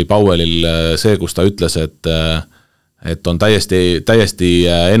 oli Powellil see, kus ta ütles, et on täiesti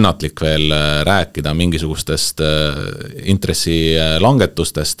ennatlik veel rääkida mingisugustest intressi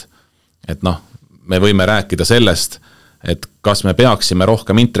langetustest, et me võime rääkida sellest, et kas me peaksime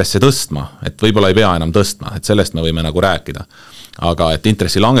rohkem intresse tõstma, et võib-olla ei pea enam tõstma, et sellest me võime nagu rääkida, aga et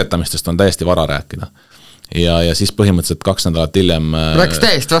intressi langetamistest on täiesti vara rääkida. Ja siis põhimõtteliselt 2 nädalat hiljem läks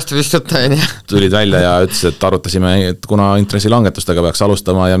täiesti vastupidist juttu, tulid välja ja ütles, et arutasime, et kuna intressi langetustega peaks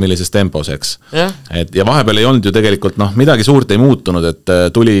alustama ja millises tempos, eks. Ja vahepeal ei olnud ju tegelikult midagi suurt ei muutunud, et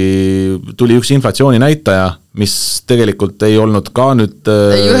tuli üks inflatsiooni näitaja, mis tegelikult ei olnud ka nüüd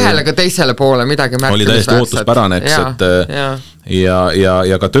ei ühele ka teisele poole midagi oli täiesti ootuspärane, eks,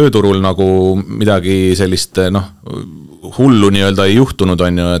 ja ka tööturul nagu midagi sellist hullu nii-öelda ei juhtunud,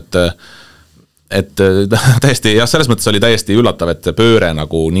 on ju, et täiesti, jah, selles mõttes oli täiesti üllatav, et pööre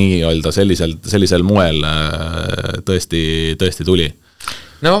nagu nii-öelda sellisel moel tõesti tuli.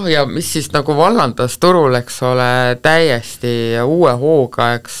 Ja mis siis nagu vallandas turul, eks ole, täiesti uue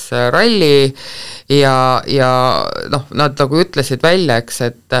hooga, eks, ralli ja nad nagu ütlesid välja, eks,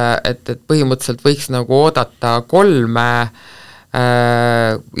 et põhimõtteliselt võiks nagu oodata 3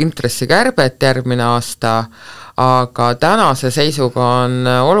 intressikärbet järgmine aasta, aga tänase seisuga on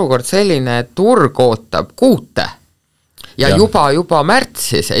olukord selline, et turg ootab 6 ja juba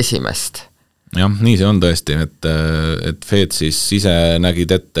märtsis 1. Jah, nii see on tõesti, et Fed siis ise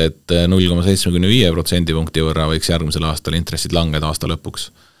nägid ette, et 0,75% punkti võrra võiks järgmisel aastal intressid langeda aasta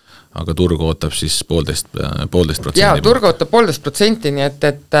lõpuks. Aga turg ootab siis 1,5%. Jaa, turg ootab 1,5%, nii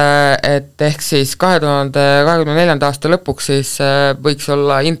et ehk siis 2024. aasta lõpuks siis võiks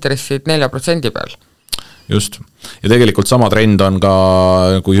olla intressid 4% peal. Just. Ja tegelikult sama trend on ka,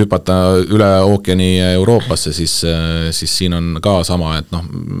 kui hüpata üle ookeani Euroopasse, siis siin on ka sama, et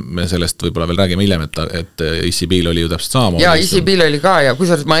me sellest võib-olla veel räägime hiljem, et ECB-l oli ju täpselt sama. Jaa, ECB-l oli ka ja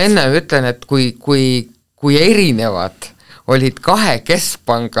kusjuures ma enne ütlen, et kui erinevad olid 2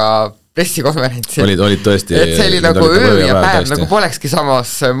 keskpanga pressikonverentsil. Olid tõesti. Et see oli nagu öö ja päev, nagu polekski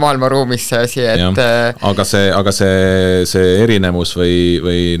samas maailmaruumis see asi, et aga see erinevus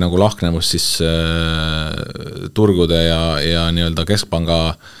või nagu lahknevus siis turgude ja nii-öelda keskpanga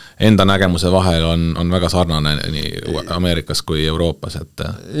enda nägemuse vahel on väga sarnane nii Ameerikas kui Euroopas, et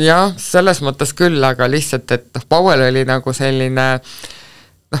jah, selles mõttes küll, aga lihtsalt, et Powell oli nagu selline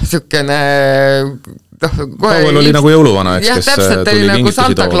sükene Powell oli nagu jõuluvana, eks, kes täpselt oli nagu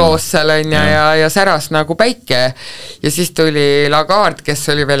Santa Claus seal on ja säras nagu päike ja siis tuli Lagarde, kes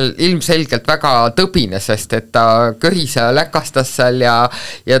oli veel ilmselgelt väga tõbine, sest et ta köhis ja läkastas seal ja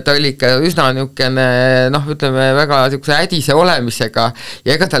ta oli ikka üsna niukene, ütleme väga niukse ädise olemisega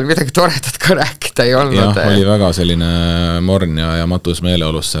ja ega tal midagi toredat ka rääkida ei olnud. Jah, oli väga selline morn ja matus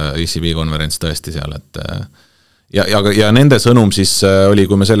meeleolus ECB konverents tõesti seal, et ja nende sõnum siis oli,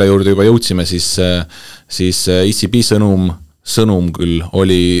 kui me selle juurde juba jõudsime, siis ECB sõnum küll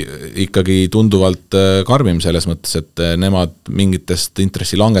oli ikkagi tunduvalt karmim selles mõttes, et nemad mingitest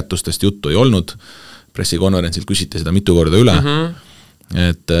intressilangetustest juttu ei olnud. Pressikonverentsilt küsiti seda mitu korda üle,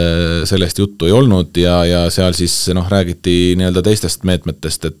 et sellest juttu ei olnud ja seal siis räägiti nii-öelda teistest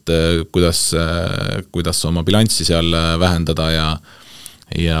meetmetest, et kuidas oma bilanssi seal vähendada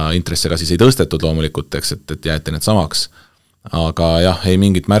ja intressiga siis ei tõstetud loomulikult, eks, et jäeti need samaks. Aga jah, ei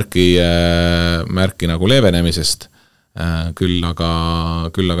mingit märki nagu leevenemisest küll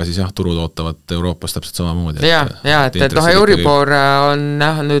aga siis jah, turud ootavad Euroopas täpselt samamoodi. Et Euribor on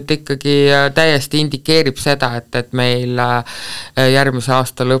nüüd ikkagi täiesti indikeerib seda, et meil järgmise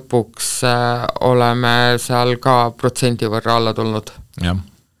aasta lõpuks oleme seal ka protsendi võrra alla tulnud. Jah.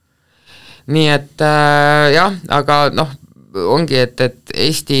 Nii et aga ongi, et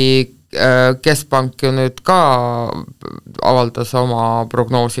Eesti keskpank ju nüüd ka avaldas oma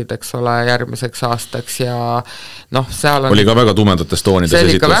prognoosid, eks ole, järgmiseks aastaks ja seal on... Oli ka väga tumedates toonides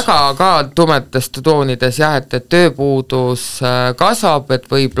esitus. See oli ka väga ka tumedates toonides jah, et tööpuudus kasvab, et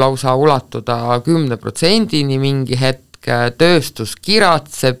võib lausa ulatuda 10% mingi hetk, tööstus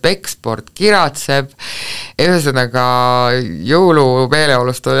kiratseb, eksport kiratseb, ühesõnaga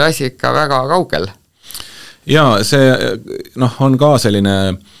jõulumeeleolust oli asi ikka väga kaugel. Ja see on ka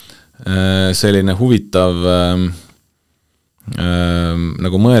selline huvitav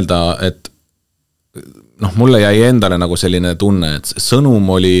nagu mõelda, et mulle jäi endale nagu selline tunne, et sõnum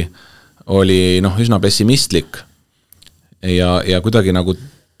oli üsna pessimistlik ja kuidagi nagu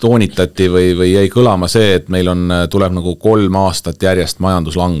toonitati või jäi kõlama see, et meil tuleb nagu 3 aastat järjest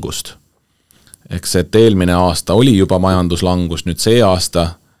majanduslangust. Eks et eelmine aasta oli juba majanduslangus, nüüd see aasta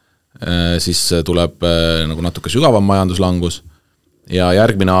siis tuleb nagu natuke sügavam majanduslangus ja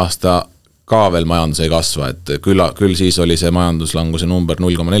järgmine aasta ka veel majandus ei kasva, et küll siis oli see majanduslanguse number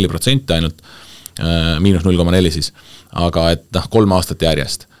 0,4% ainult, miinus 0,4 siis, aga et 3 aastat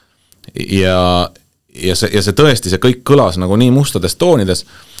järjest. Ja see tõesti, see kõik kõlas nagu nii mustades toonides,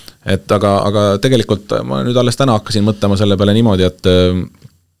 et aga tegelikult ma nüüd alles täna hakkasin mõtlema selle peale niimoodi, et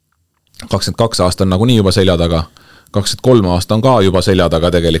 22 aasta on nagu nii juba selja taga, 23 aasta on ka juba selja taga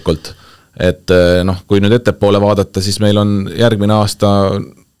tegelikult, et kui nüüd ettepoole vaadata, siis meil on järgmine aasta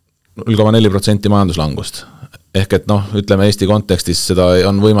 0,4% majanduslangust. Ehk et ütleme Eesti kontekstis seda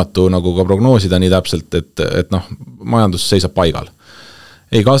on võimatu nagu ka prognoosida nii täpselt, et majandus seisab paigal.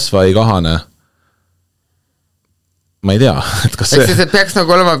 Ei kasva, ei kahane. Ma ei tea, et kas see... Et peaks nagu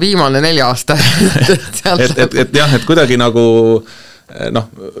olema viimane 4 aasta. et jah, et kuidagi nagu...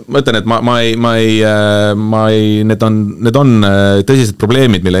 ma ütlen, et ma ei, need on tõsised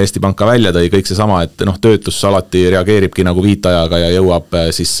probleemid, mille Eesti Pank ka välja tõi, kõik see sama, et töötus alati reageeribki nagu viitajaga ja jõuab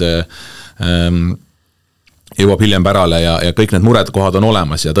siis jõuab hiljem pärale ja kõik need muredkohad on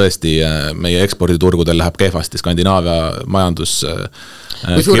olemas ja tõesti meie eksporditurgudel läheb kehvasti, Skandinaavia majandus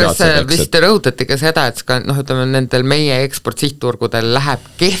kusjuures vist rõhutati ka seda, et ütleme, nendel meie eksportsihtturgudel läheb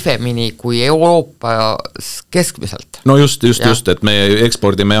kehvemini kui Euroopas keskmiselt. No just, et me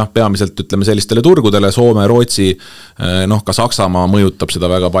ekspordime peamiselt ütleme sellistele turgudele, Soome, Rootsi, ka Saksamaa mõjutab seda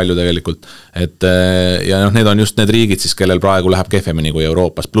väga palju tegelikult, et ja need on just need riigid siis, kellel praegu läheb kehvemini kui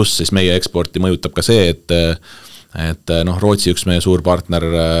Euroopas, pluss siis meie eksporti mõjutab ka see, et Rootsi üks meie suur partner,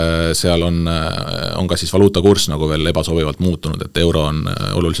 seal on ka siis valuutakurss nagu veel ebasobivalt muutunud, et euro on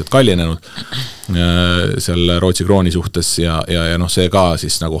oluliselt kallinenud seal Rootsi krooni suhtes ja see ka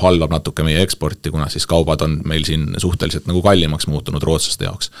siis nagu halvab natuke meie eksporti, kuna siis kaubad on meil siin suhteliselt nagu kallimaks muutunud rootslaste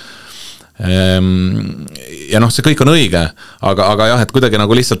jaoks. Ja see kõik on õige, aga jah, et kuidagi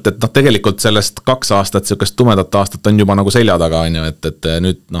nagu lihtsalt, et tegelikult sellest 2 aastat, sellist tumedat aastat on juba nagu selja taga, et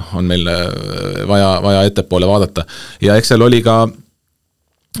nüüd on meil vaja ettepoole vaadata ja eks seal oli ka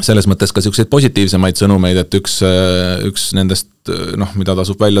selles mõttes ka selliseid positiivsemaid sõnumeid, et üks nendest, mida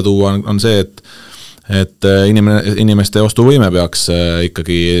tasub välja tuua, on see, et inimeste ostuvõime peaks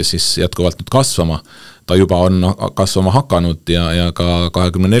ikkagi siis jätkuvalt nüüd kasvama. Ta juba on kasvama hakanud ja ka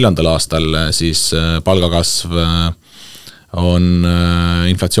 24. aastal siis palgakasv on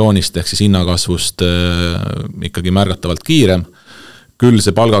inflatsioonist ehk siis hinnakasvust ikkagi märgatavalt kiirem. Küll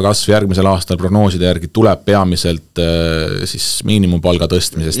see palgakasv järgmisel aastal prognooside järgi tuleb peamiselt siis miinimumpalga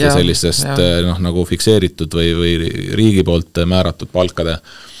tõstmisest ja sellisest nagu fikseeritud või riigi poolt määratud palkade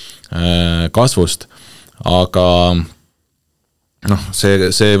kasvust, aga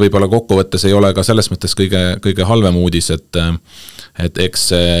see võib-olla kokkuvõttes ei ole ka selles mõttes kõige halvem uudis, et eks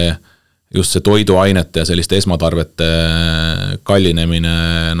just see toiduainete ja selliste esmatarvete kallinemine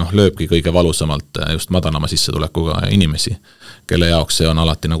lööbki kõige valusamalt just madalama sissetulekuga inimesi, kelle jaoks see on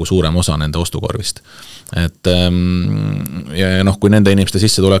alati nagu suurem osa nende ostukorvist. Et ja kui nende inimeste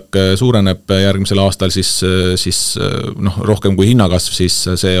sissetulek suureneb järgmisel aastal, siis rohkem kui hinnakasv, siis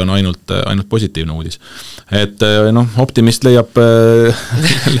see on ainult positiivne uudis. Et optimist leiab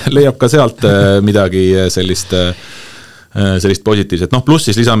ka sealt midagi sellist positiivset. Pluss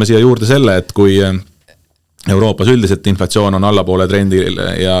siis lisame siia juurde selle, et kui Euroopas üldiselt inflatsioon on allapoole trendil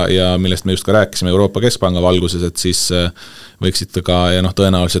ja millest me just ka rääkisime Euroopa Keskpanga valguses, et siis võiksid ka ja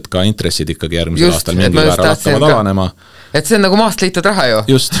tõenäoliselt ka intressid ikkagi järgmisel aastal mingi väärad hakkavad alanema. Et see on nagu maast leitud raha ju.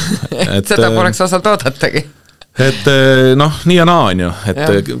 Just. Seda poleks osalt oodatagi. et noh, nii ja naa on ju,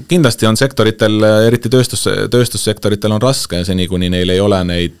 et kindlasti on sektoritel, eriti tööstussektoritel on raske, seni kuni neil ei ole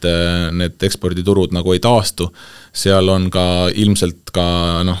need eksporditurud nagu ei taastu, seal on ka ilmselt ka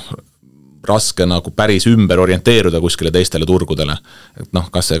noh, raske nagu päris ümber orienteeruda kuskile teistele turgudele. Et noh,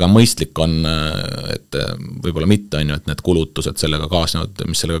 kas see ka mõistlik on, et võib-olla mitte on ju, et need kulutused sellega kaasnevad,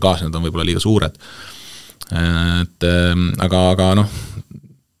 mis sellega kaasnevad on võib-olla liiga suured. Et, aga noh,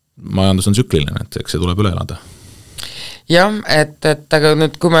 majandus on tsükliline, et eks see tuleb üle elada. Jah, et aga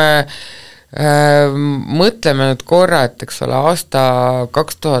nüüd kui me mõtleme nüüd korra, et eks ole aasta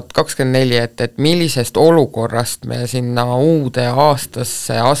 2024, et millisest olukorrast me sinna uude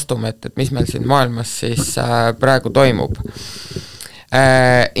aastasse astume, et mis meil siin maailmas siis praegu toimub.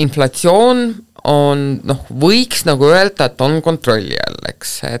 Inflatsioon on, noh, võiks nagu öelda, et on kontrolli all,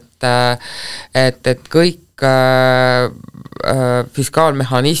 eks, et kõik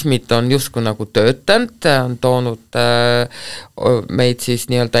fiskaalmehhanismid on justkui nagu töötanud, on toonud meid siis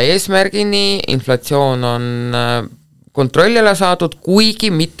nii-öelda eesmärgini, inflatsioon on kontrollile saadud, kuigi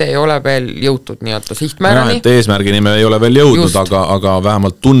mitte ei ole veel jõutud nii-öelda sihtmäärani. Et eesmärgini me ei ole veel jõudnud, aga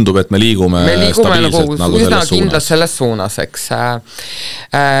vähemalt tundub, et me liigume stabiilselt nagu selles suunas. Selles suunas, eks.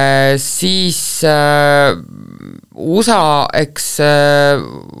 Siis USA, eks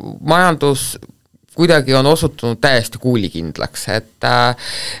majandus kuidagi on osutunud täiesti kuulikindlaks,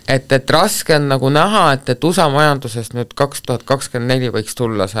 et raske on nagu näha, et USA majandusest nüüd 2024 võiks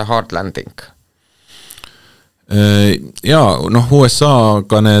tulla see hard landing. Ja noh, USA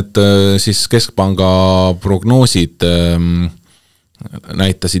ka need siis keskpanga prognoosid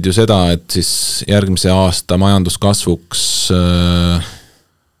näitasid ju seda, et siis järgmise aasta majanduskasvuks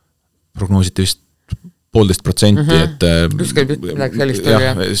prognoositi vist 1,5%, et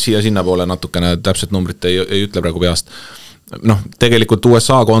siia sinna poole natukene täpselt numbrit ei ütle praegu peast. Noh, tegelikult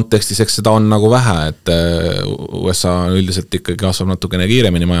USA kontekstis eks seda on nagu vähe, et USA üldiselt ikkagi kasvab natukene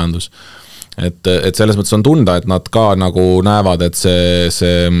kiiremini majandus. Et selles mõttes on tunda, et nad ka nagu näevad, et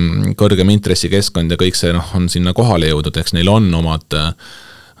see kõrgem intressi keskkond ja kõik see on sinna kohale jõudnud, eks neil on omad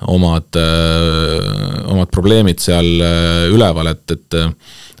probleemid seal üleval, et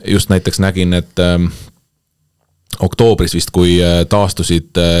just näiteks nägin, et oktoobris vist, kui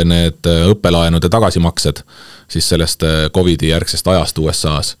taastusid need õppelaenude tagasimaksed siis sellest COVID-i järgsest ajast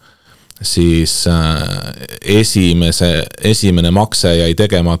USA-s, siis esimene makse jäi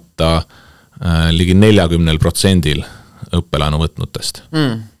tegemata ligi 40% õppelaenu võtnutest.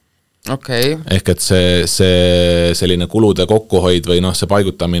 Okay. Ehk et see selline kulude kokkuhoid või see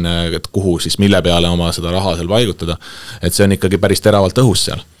paigutamine, et kuhu siis mille peale oma seda raha seal paigutada, et see on ikkagi päris teravalt õhus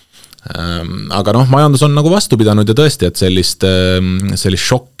seal. Aga noh, majandus on nagu vastu pidanud ja tõesti, et sellist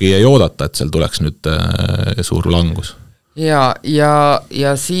šokki ei oodata, et seal tuleks nüüd suur langus. Ja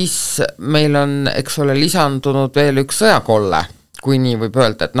siis meil on, eks ole, lisandunud veel üks sõjakolle, kui nii võib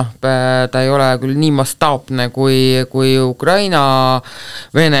öelda, et noh, ta ei ole küll nii mastaapne kui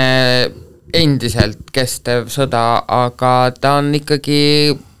Ukraina-Vene endiselt kestev sõda, aga ta on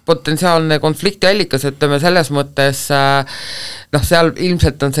ikkagi potentsiaalne konfliktiallikas, ütleme selles mõttes, noh, seal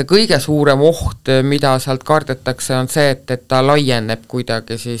ilmselt on see kõige suurem oht, mida sealt kardetakse, on see, et ta laieneb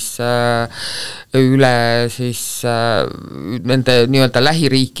kuidagi siis üle siis nende nii-öelda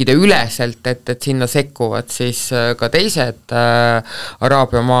lähiriikide üleselt, et sinna sekkuvad siis ka teised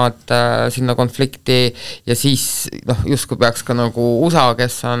Araabia maad sinna konflikti ja siis noh, justkui peaks ka nagu USA,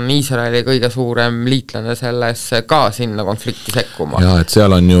 kes on Iisraeli kõige suurem liitlane selles, ka sinna konflikti sekkuma. Ja, et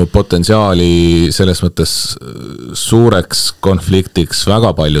seal on ju potentsiaali selles mõttes suureks konfliktiks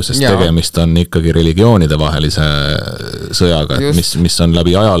väga palju, sest tegemist on ikkagi religioonide vahelise sõjaga, mis on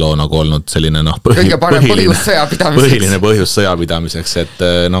läbi ajaloo nagu olnud selline põhiline põhjus sõjapidamiseks, et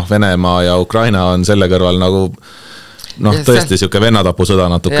noh, Venemaa ja Ukraina on selle kõrval nagu noh, tõesti siuke vennatapusõda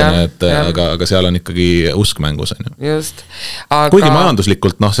natukene, aga seal on ikkagi usk mängus. Just. Kuigi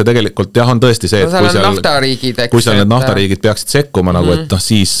majanduslikult, noh, see tegelikult on tõesti see, et kui seal need naftariigid peaksid sekkuma, nagu, et noh,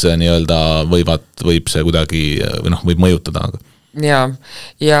 siis nii-öelda võib see kuidagi, või noh, võib mõjutada, aga ja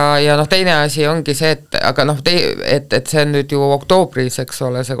noh, teine asi ongi see, et aga noh, et see on nüüd ju oktoobris, eks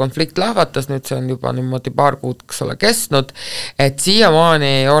ole, see konflikt lahvatas, nüüd see on juba niimoodi paar kuud, eks ole, kestnud, et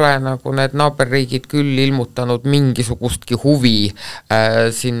siiamaani ei ole nagu need naaberriigid küll ilmutanud mingisugustki huvi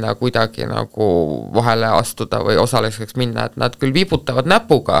sinna kuidagi nagu vahele astuda või osaliseks minna, et nad küll vibutavad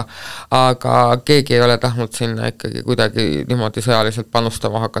näpuga, aga keegi ei ole tahtnud sinna ikkagi kuidagi niimoodi sõjaliselt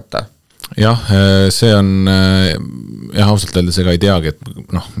panustama hakata. Jah, see on ausalt öeldes ega ei teagi, et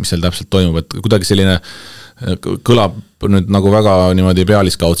noh, mis seal täpselt toimub, et kuidagi selline kõlab nüüd nagu väga niimoodi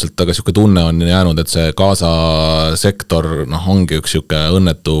pealiskaudselt, aga siuke tunne on jäänud, et see Gaza sektor noh, ongi üks siuke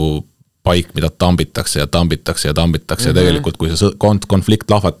õnnetu paik, mida tambitakse ja tegelikult kui see konflikt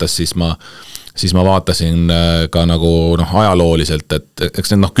lahvatas, siis ma vaatasin ka nagu ajalooliselt, et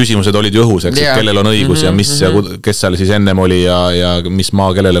eks need küsimused olid ju õhus, eks, et kellel on õigus ja mis ja kes seal siis ennem oli ja mis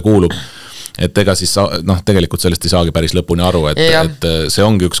maa kellele kuulub. Et ega siis tegelikult sellest ei saagi päris lõpuni aru, et see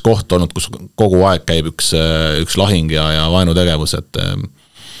ongi üks koht olnud, kus kogu aeg käib üks lahing ja vaenutegevus, et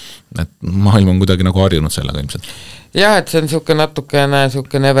maailm on kuidagi nagu harjunud sellega ilmselt. Jah, et see on natukene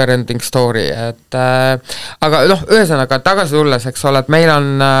never-ending story, et aga ühesõnaga tagasi tulles, eks ole, et meil on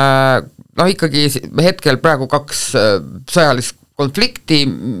ikkagi hetkel praegu 2 sõjalist konflikti,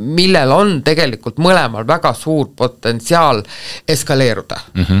 millel on tegelikult mõlemal väga suur potentsiaal eskaleeruda.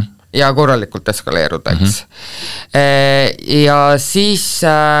 Ja korralikult eskaleeruda, eks. Ja siis,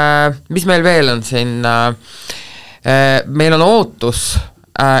 mis meil veel on siin, meil on ootus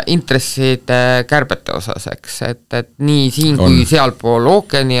intresside kärbete osas, eks, et nii siin kui sealpool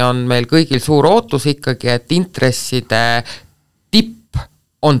ookeani on meil kõigil suur ootus ikkagi, et intresside tipp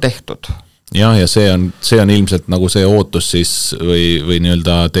on tehtud. Ja see on ilmselt nagu see ootus siis või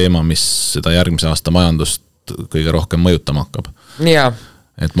nii-öelda teema, mis seda järgmise aasta majandust kõige rohkem mõjutama hakkab. Jaa.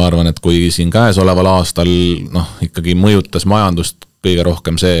 Et ma arvan, et kui siin käesoleval aastal ikkagi mõjutas majandust kõige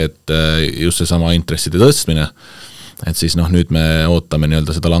rohkem see, et just see sama intresside tõstmine, et siis nüüd me ootame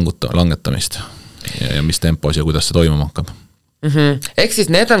nii-öelda seda langetamist ja mis tempos ja kuidas see toimuma hakkab. Ehk siis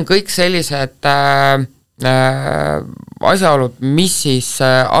need on kõik sellised asjaolud, mis siis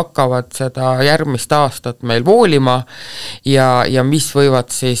hakkavad seda järgmist aastat meil voolima ja mis võivad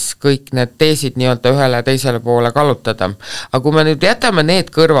siis kõik need teesid nii-öelda ühele ja teisele poole kallutada. Aga kui me nüüd jätame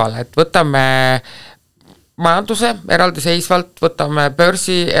need kõrvale, et võtame majanduse eraldiseisvalt, võtame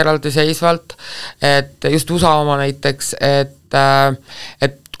börsi eraldiseisvalt, et just USA oma näiteks, et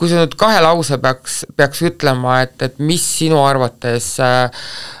kui see nüüd 2 lause peaks ütlema, et mis sinu arvates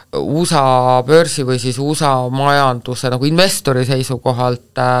USA börsi või siis USA majanduse nagu investori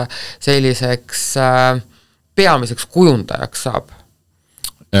seisukohalt selliseks peamiseks kujundajaks saab?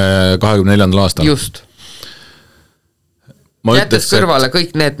 24. aastal? Just. Jättes kõrvale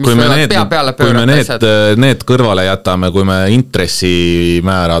kõik need, mis võivad pea peale pöörata. Kui me need kõrvale jätame, kui me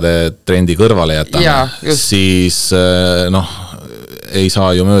intressimäärade trendi kõrvale jätame, siis ei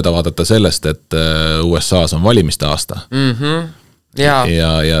saa ju mööda vaadata sellest, et USA's on valimiste aasta. Ja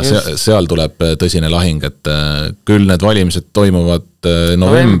seal tuleb tõsine lahing, et küll need valimised toimuvad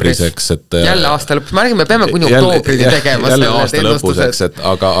novembris, eks, et jälle aasta lõpus, me peame kuni oktoobrini tegema jälle aasta lõpus, eks, et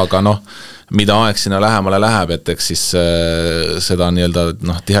aga mida aeg sinna lähemale läheb, et eks siis seda nii-öelda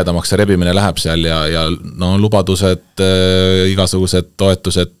tihedamaks rebimine läheb seal ja lubadused, igasugused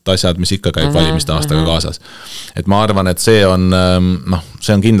toetused, asjad, mis ikka käib valimiste aastaga kaasas. Et ma arvan, et see on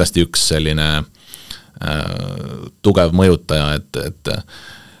kindlasti üks selline tugev mõjutaja, et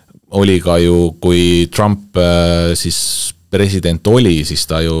oli ka ju, kui Trump siis president oli, siis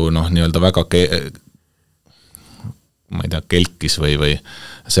ta ju nii-öelda väga ma ei tea, kelkis või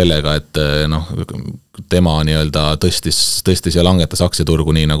sellega, et tema nii-öelda tõstis ja langetas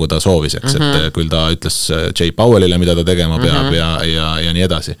aktsiaturgu nii, nagu ta soovis, eks, et küll ta ütles J. Powellile, mida ta tegema peab ja nii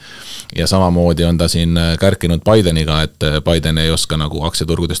edasi. Ja samamoodi on ta siin kärkinud Bideniga, et Biden ei oska nagu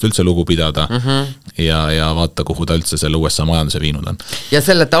aktsiaturgudest üldse lugu pidada ja vaata, kuhu ta üldse selle USA majanduse viinud on. Ja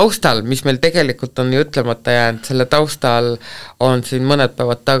selle taustal, mis meil tegelikult on ju ütlemata jäänud, selle taustal on siin mõned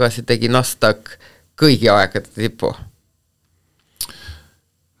päevad tagasi tegi Nasdaq kõigi aegade tipu.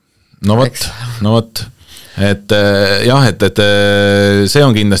 No vot, et jah, et see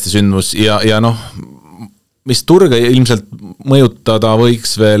on kindlasti sündmus ja mis turge ilmselt mõjutada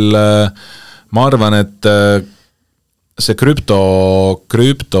võiks veel, ma arvan, et see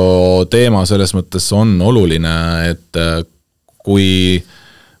krüpto teema selles mõttes on oluline, et kui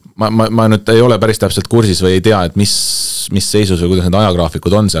ma nüüd ei ole päris täpselt kursis või ei tea, et mis seisus või kuidas need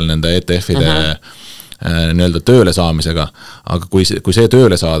ajagraafikud on seal nende ETF-ide nii-öelda tööle saamisega, aga kui see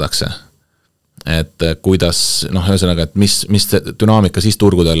tööle saadakse, et kuidas, ühesõnaga, et mis dünaamika siis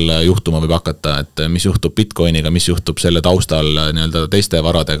turgudel juhtuma võib hakata, et mis juhtub Bitcoiniga, mis juhtub selle taustal nii-öelda teiste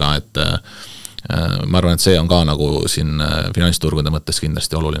varadega, et ma arvan, et see on ka nagu siin finantsturgude mõttes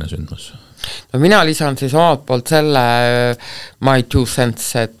kindlasti oluline sündmus. No mina lisan siis omalt poolt selle my 2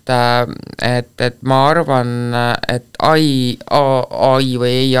 cents, et ma arvan, et AI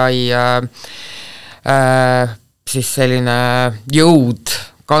või AI siis selline jõud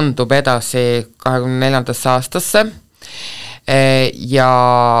kandub edasi 24. aastasse ja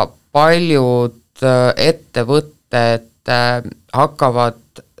paljud ettevõtted hakkavad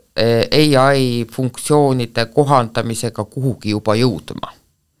AI funktsioonide kohandamisega kuhugi juba jõudma.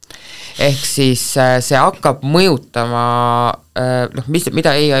 ehk siis see hakkab mõjutama,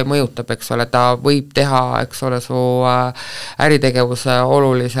 mida AI mõjutab, eks ole, ta võib teha, eks ole, su äritegevuse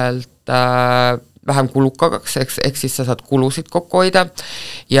oluliselt vähem kulukagaks, ehk siis sa saad kulusid kokku hoida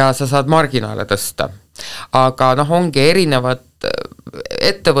ja sa saad marginaale tõsta. Aga ongi erinevad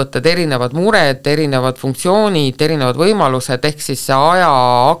ettevõtted, erinevad mured, erinevad funktsioonid, erinevad võimalused, ehk siis see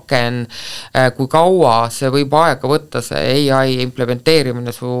ajaaken, kui kaua see võib aega võtta, see AI implementeerimine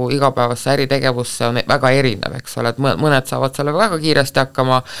su igapäevasse äritegevusse on väga erinev, eks ole, et mõned saavad selle väga kiiresti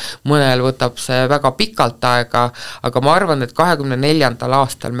hakkama, mõnel võtab see väga pikalt aega, aga ma arvan, et 2024.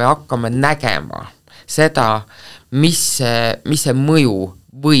 aastal me hakkame nägema seda, mis see mõju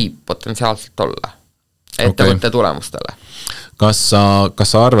võib potentsiaalselt olla ettevõtte tulemustele. Kas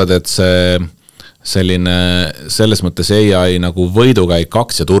sa arvad, et see selline, selles mõttes AI nagu võidukäik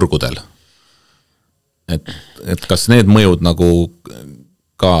aktsiaturgudel, et kas need mõjud nagu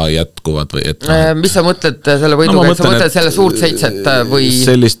ka jätkuvad või et mis sa mõtled selle võidukäik, sa mõtled selle suurt seitset või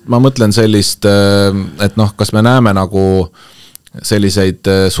ma mõtlen sellist, et kas me näeme nagu selliseid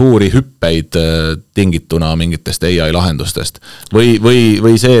suuri hüppeid tingituna mingitest AI lahendustest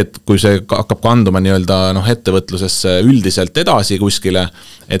või see, et kui see hakkab kanduma nii-öelda ettevõtlusesse üldiselt edasi kuskile,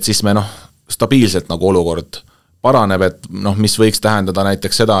 et siis me stabiilselt nagu olukord paraneb, et mis võiks tähendada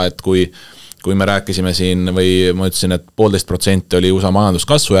näiteks seda, et kui me rääkisime siin või ma ütlesin, et 1,5% oli USA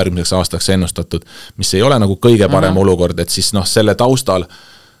majanduskasvu järgmiseks aastaks ennustatud, mis ei ole nagu kõige parem olukord, et siis selle taustal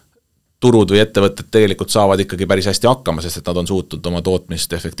turud või ettevõtted tegelikult saavad ikkagi päris hästi hakkama, sest et nad on suutnud oma tootmist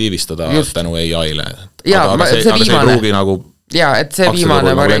efektiivistada tänu AI-le. Aga see ei pruugi nagu et see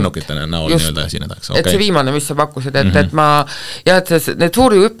viimane lennukitena näol nii-öelda esineda, eks. Et see viimane, mis sa pakkusid, et need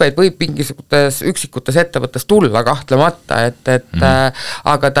suuri hüppeid võib mingisugutes üksikutes ettevõttes tulla kahtlemata,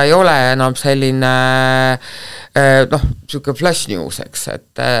 aga ta ei ole enam selline selline flash news, eks,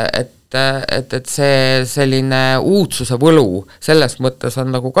 et see selline uudsuse võlu selles mõttes on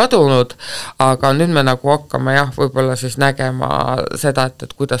nagu kadunud, aga nüüd me nagu hakkame võib-olla siis nägema seda,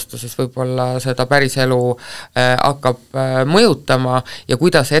 et kuidas ta siis võib-olla seda päris elu hakkab mõjutama ja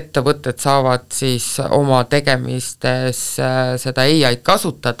kuidas ettevõtted saavad siis oma tegemistes seda AI-d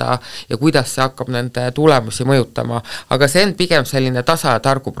kasutada ja kuidas see hakkab nende tulemusi mõjutama, aga see on pigem selline tasa ja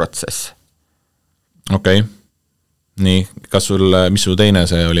targu protsess. Okei. Nii, mis sul teine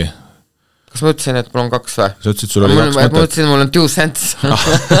see oli? Kas ma ütlesin, et mul on 2 või? Sa ütlesid, sul oli 2 mõtet? Ma ütlesin, mul on 2 cents.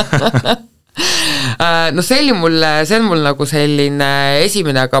 See on mul nagu selline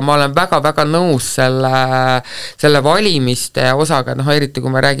esimene, aga ma olen väga-väga nõus selle valimiste osaga, eriti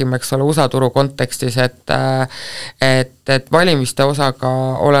kui me räägime, eks ole, USA turu kontekstis, et valimiste osaga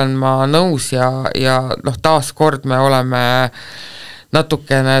olen ma nõus ja taas kord me oleme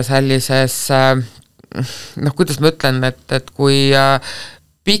natukene sellises, kuidas ma ütlen, et kui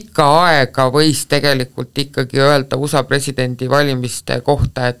pikka aega võis tegelikult ikkagi öelda USA presidendi valimiste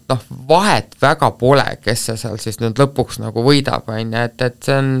kohta, et vahet väga pole, kes see seal siis nüüd lõpuks nagu võidab, et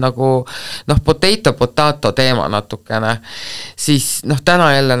see on nagu potato teema natukene, siis täna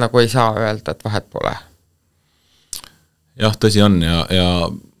jälle nagu ei saa öelda, et vahet pole. Jah, tõsi on ja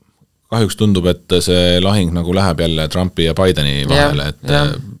kahjuks tundub, et see lahing nagu läheb jälle Trumpi ja Bideni vahele, et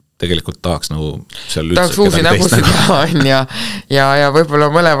tegelikult tahaks nagu seal tahaks uusi nägusid näha ja võib-olla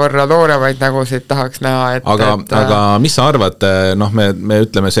mõnevõrra nooremaid nägusid tahaks näha. Aga mis sa arvad, me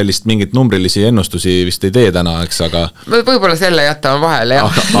ütleme sellist mingit numbrilisi ennustusi vist ei tee täna, eks, aga võib-olla selle jätame vahele, jah.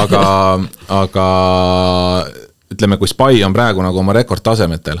 Aga ütleme, kui SPY on praegu nagu oma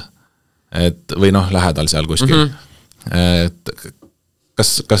rekordtasemetel, või lähedal seal kuskil, et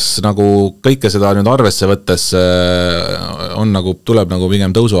kas nagu kõike seda nüüd arvesse võttes on nagu, tuleb nagu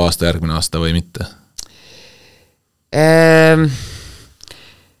pigem tõusuaasta järgmine aasta või mitte?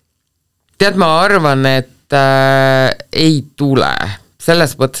 Tead, ma arvan, et ei tule.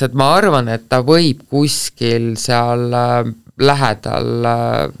 Selles mõttes, et ma arvan, et ta võib kuskil seal lähedal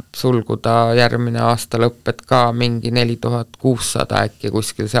sulguda järgmine aasta lõpp, et ka mingi 4600 äkki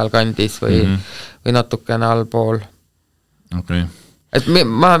kuskil seal kandis või natukene allpool. Okei. Et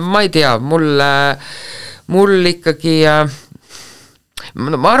ma ei tea, mul ikkagi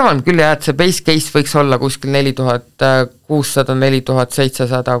ma arvan küll, et see base case võiks olla kuskil 4600,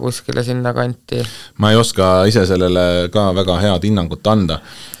 4700 kuskile sinna kanti. Ma ei oska ise sellele ka väga head hinnangut anda.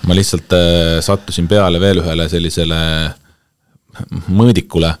 Ma lihtsalt sattusin peale veel ühele sellisele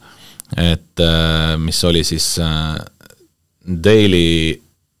mõõdikule, et mis oli siis Daily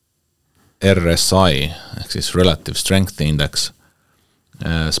RSI, ehk siis Relative Strength Index,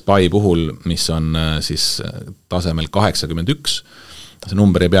 SPY puhul, mis on siis tasemel 81, see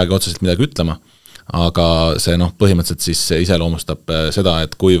number ei peagi otseselt midagi ütlema, aga see põhimõtteliselt siis iseloomustab seda,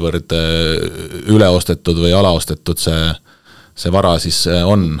 et kuivõrd üleostetud või alaostetud see vara siis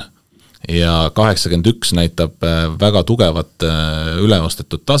on. Ja 81 näitab väga tugevat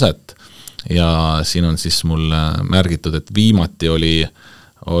üleostetud taset ja siin on siis mul märgitud, et viimati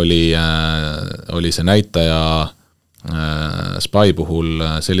oli see näitaja SPY puhul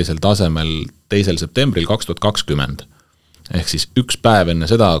sellisel tasemel 2. septembril 2020. Ehk siis üks päev enne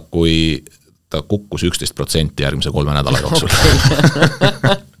seda, kui ta kukkus 11% järgmise 3 nädala jooksul.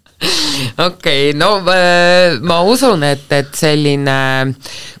 Okei, no ma usun, et selline,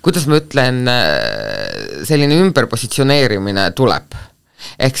 kuidas ma ütlen, selline ümberpositsioneerimine tuleb.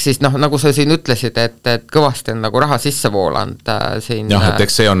 Ehk siis nagu sa siin ütlesid, et kõvasti on nagu raha sisse voolanud siin. Jah, et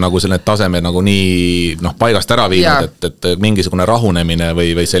eks see on nagu selline taseme nagu nii paigast ära viinud, et mingisugune rahunemine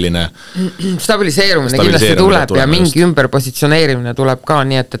või selline stabiliseerumine kindlasti tuleb ja mingi ümberpositsioneerimine tuleb ka,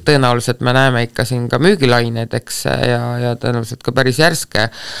 nii et tõenäoliselt me näeme ikka siin ka müügilained, eks, ja tõenäoliselt ka päris järske.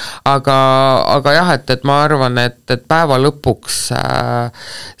 Aga jah, et ma arvan, et päeva lõpuks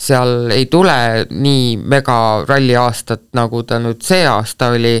seal ei tule nii mega ralli aastat, nagu ta nüüd see aasta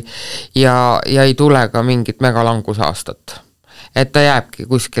oli ja ei tule ka mingit megalangusaastat. Et ta jääbki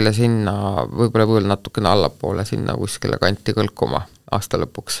kuskile sinna, võib-olla natukene allapoole sinna kuskile kanti kõlkuma aasta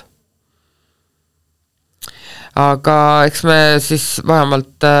lõpuks. Aga eks me siis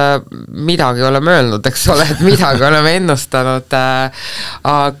vähemalt midagi oleme öelnud, eks ole, et midagi oleme ennustanud,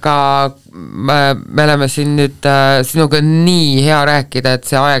 aga me oleme siin nüüd sinuga nii hea rääkida, et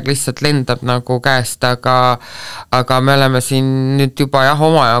see aeg lihtsalt lendab nagu käest, aga me oleme siin nüüd juba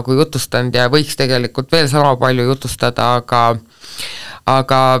omajagu jutustanud ja võiks tegelikult veel sama palju jutustada,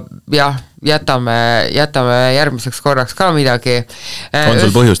 aga jah, jätame järgmiseks korraks ka midagi. On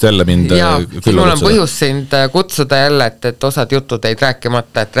sul põhjust jälle mind küll mul on põhjus sind kutsuda jälle, et osad jutud ei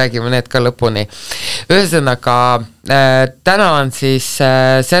rääkimata, et räägime need ka lõpuni. Ühesõnaga, täna on siis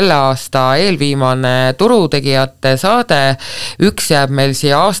selle aasta eelviimane turutegijate saade, üks jääb meil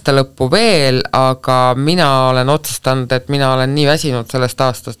siia aasta lõppu veel, aga mina olen otsustanud, et mina olen nii väsinud sellest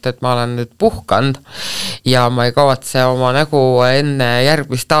aastast, et ma olen nüüd puhkanud ja ma ei kavatse oma nägu enne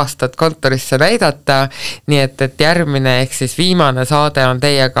järgmist aastat kontorisse näidata, nii et järgmine ehk siis viimane saade on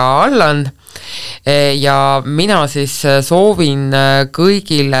teiega Allan ja mina siis soovin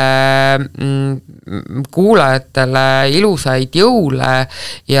kõigile kuulajatele ilusaid jõule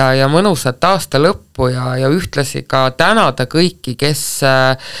ja mõnusat aasta lõppu ja ühtlasi ka tänada kõiki,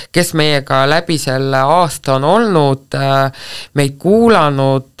 kes meiega läbi selle aasta on olnud, meid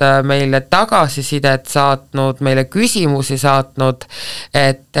kuulanud, meile tagasisidet saatnud, meile küsimusi saatnud,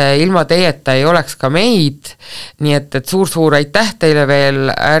 et ilma teieta ei oleks ka meid, nii et suur-suur aitäh teile veel,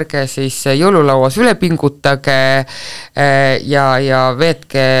 ärge siis jõululauas üle pingutage ja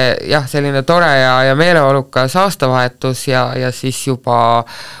veetke selline tore ja meeleolukas aastavahetus ja siis juba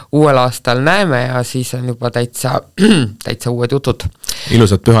uuel aastal näeme ja siis on juba täitsa uued jutud.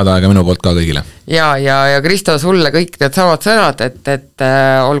 Ilusat pühadaega minu poolt ka kõigile. Ja Kristo, sulle kõik need samad sõnad, et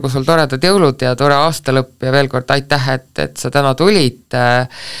olgu sul toredad jõulud ja tore aastalõpp ja veel kord aitäh, et sa täna tulid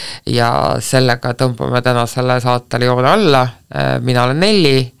ja sellega tõmbame täna selle saatele joone alla. Mina olen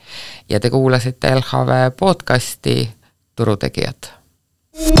Nelli ja te kuulasite LHV podcasti Turutegijad.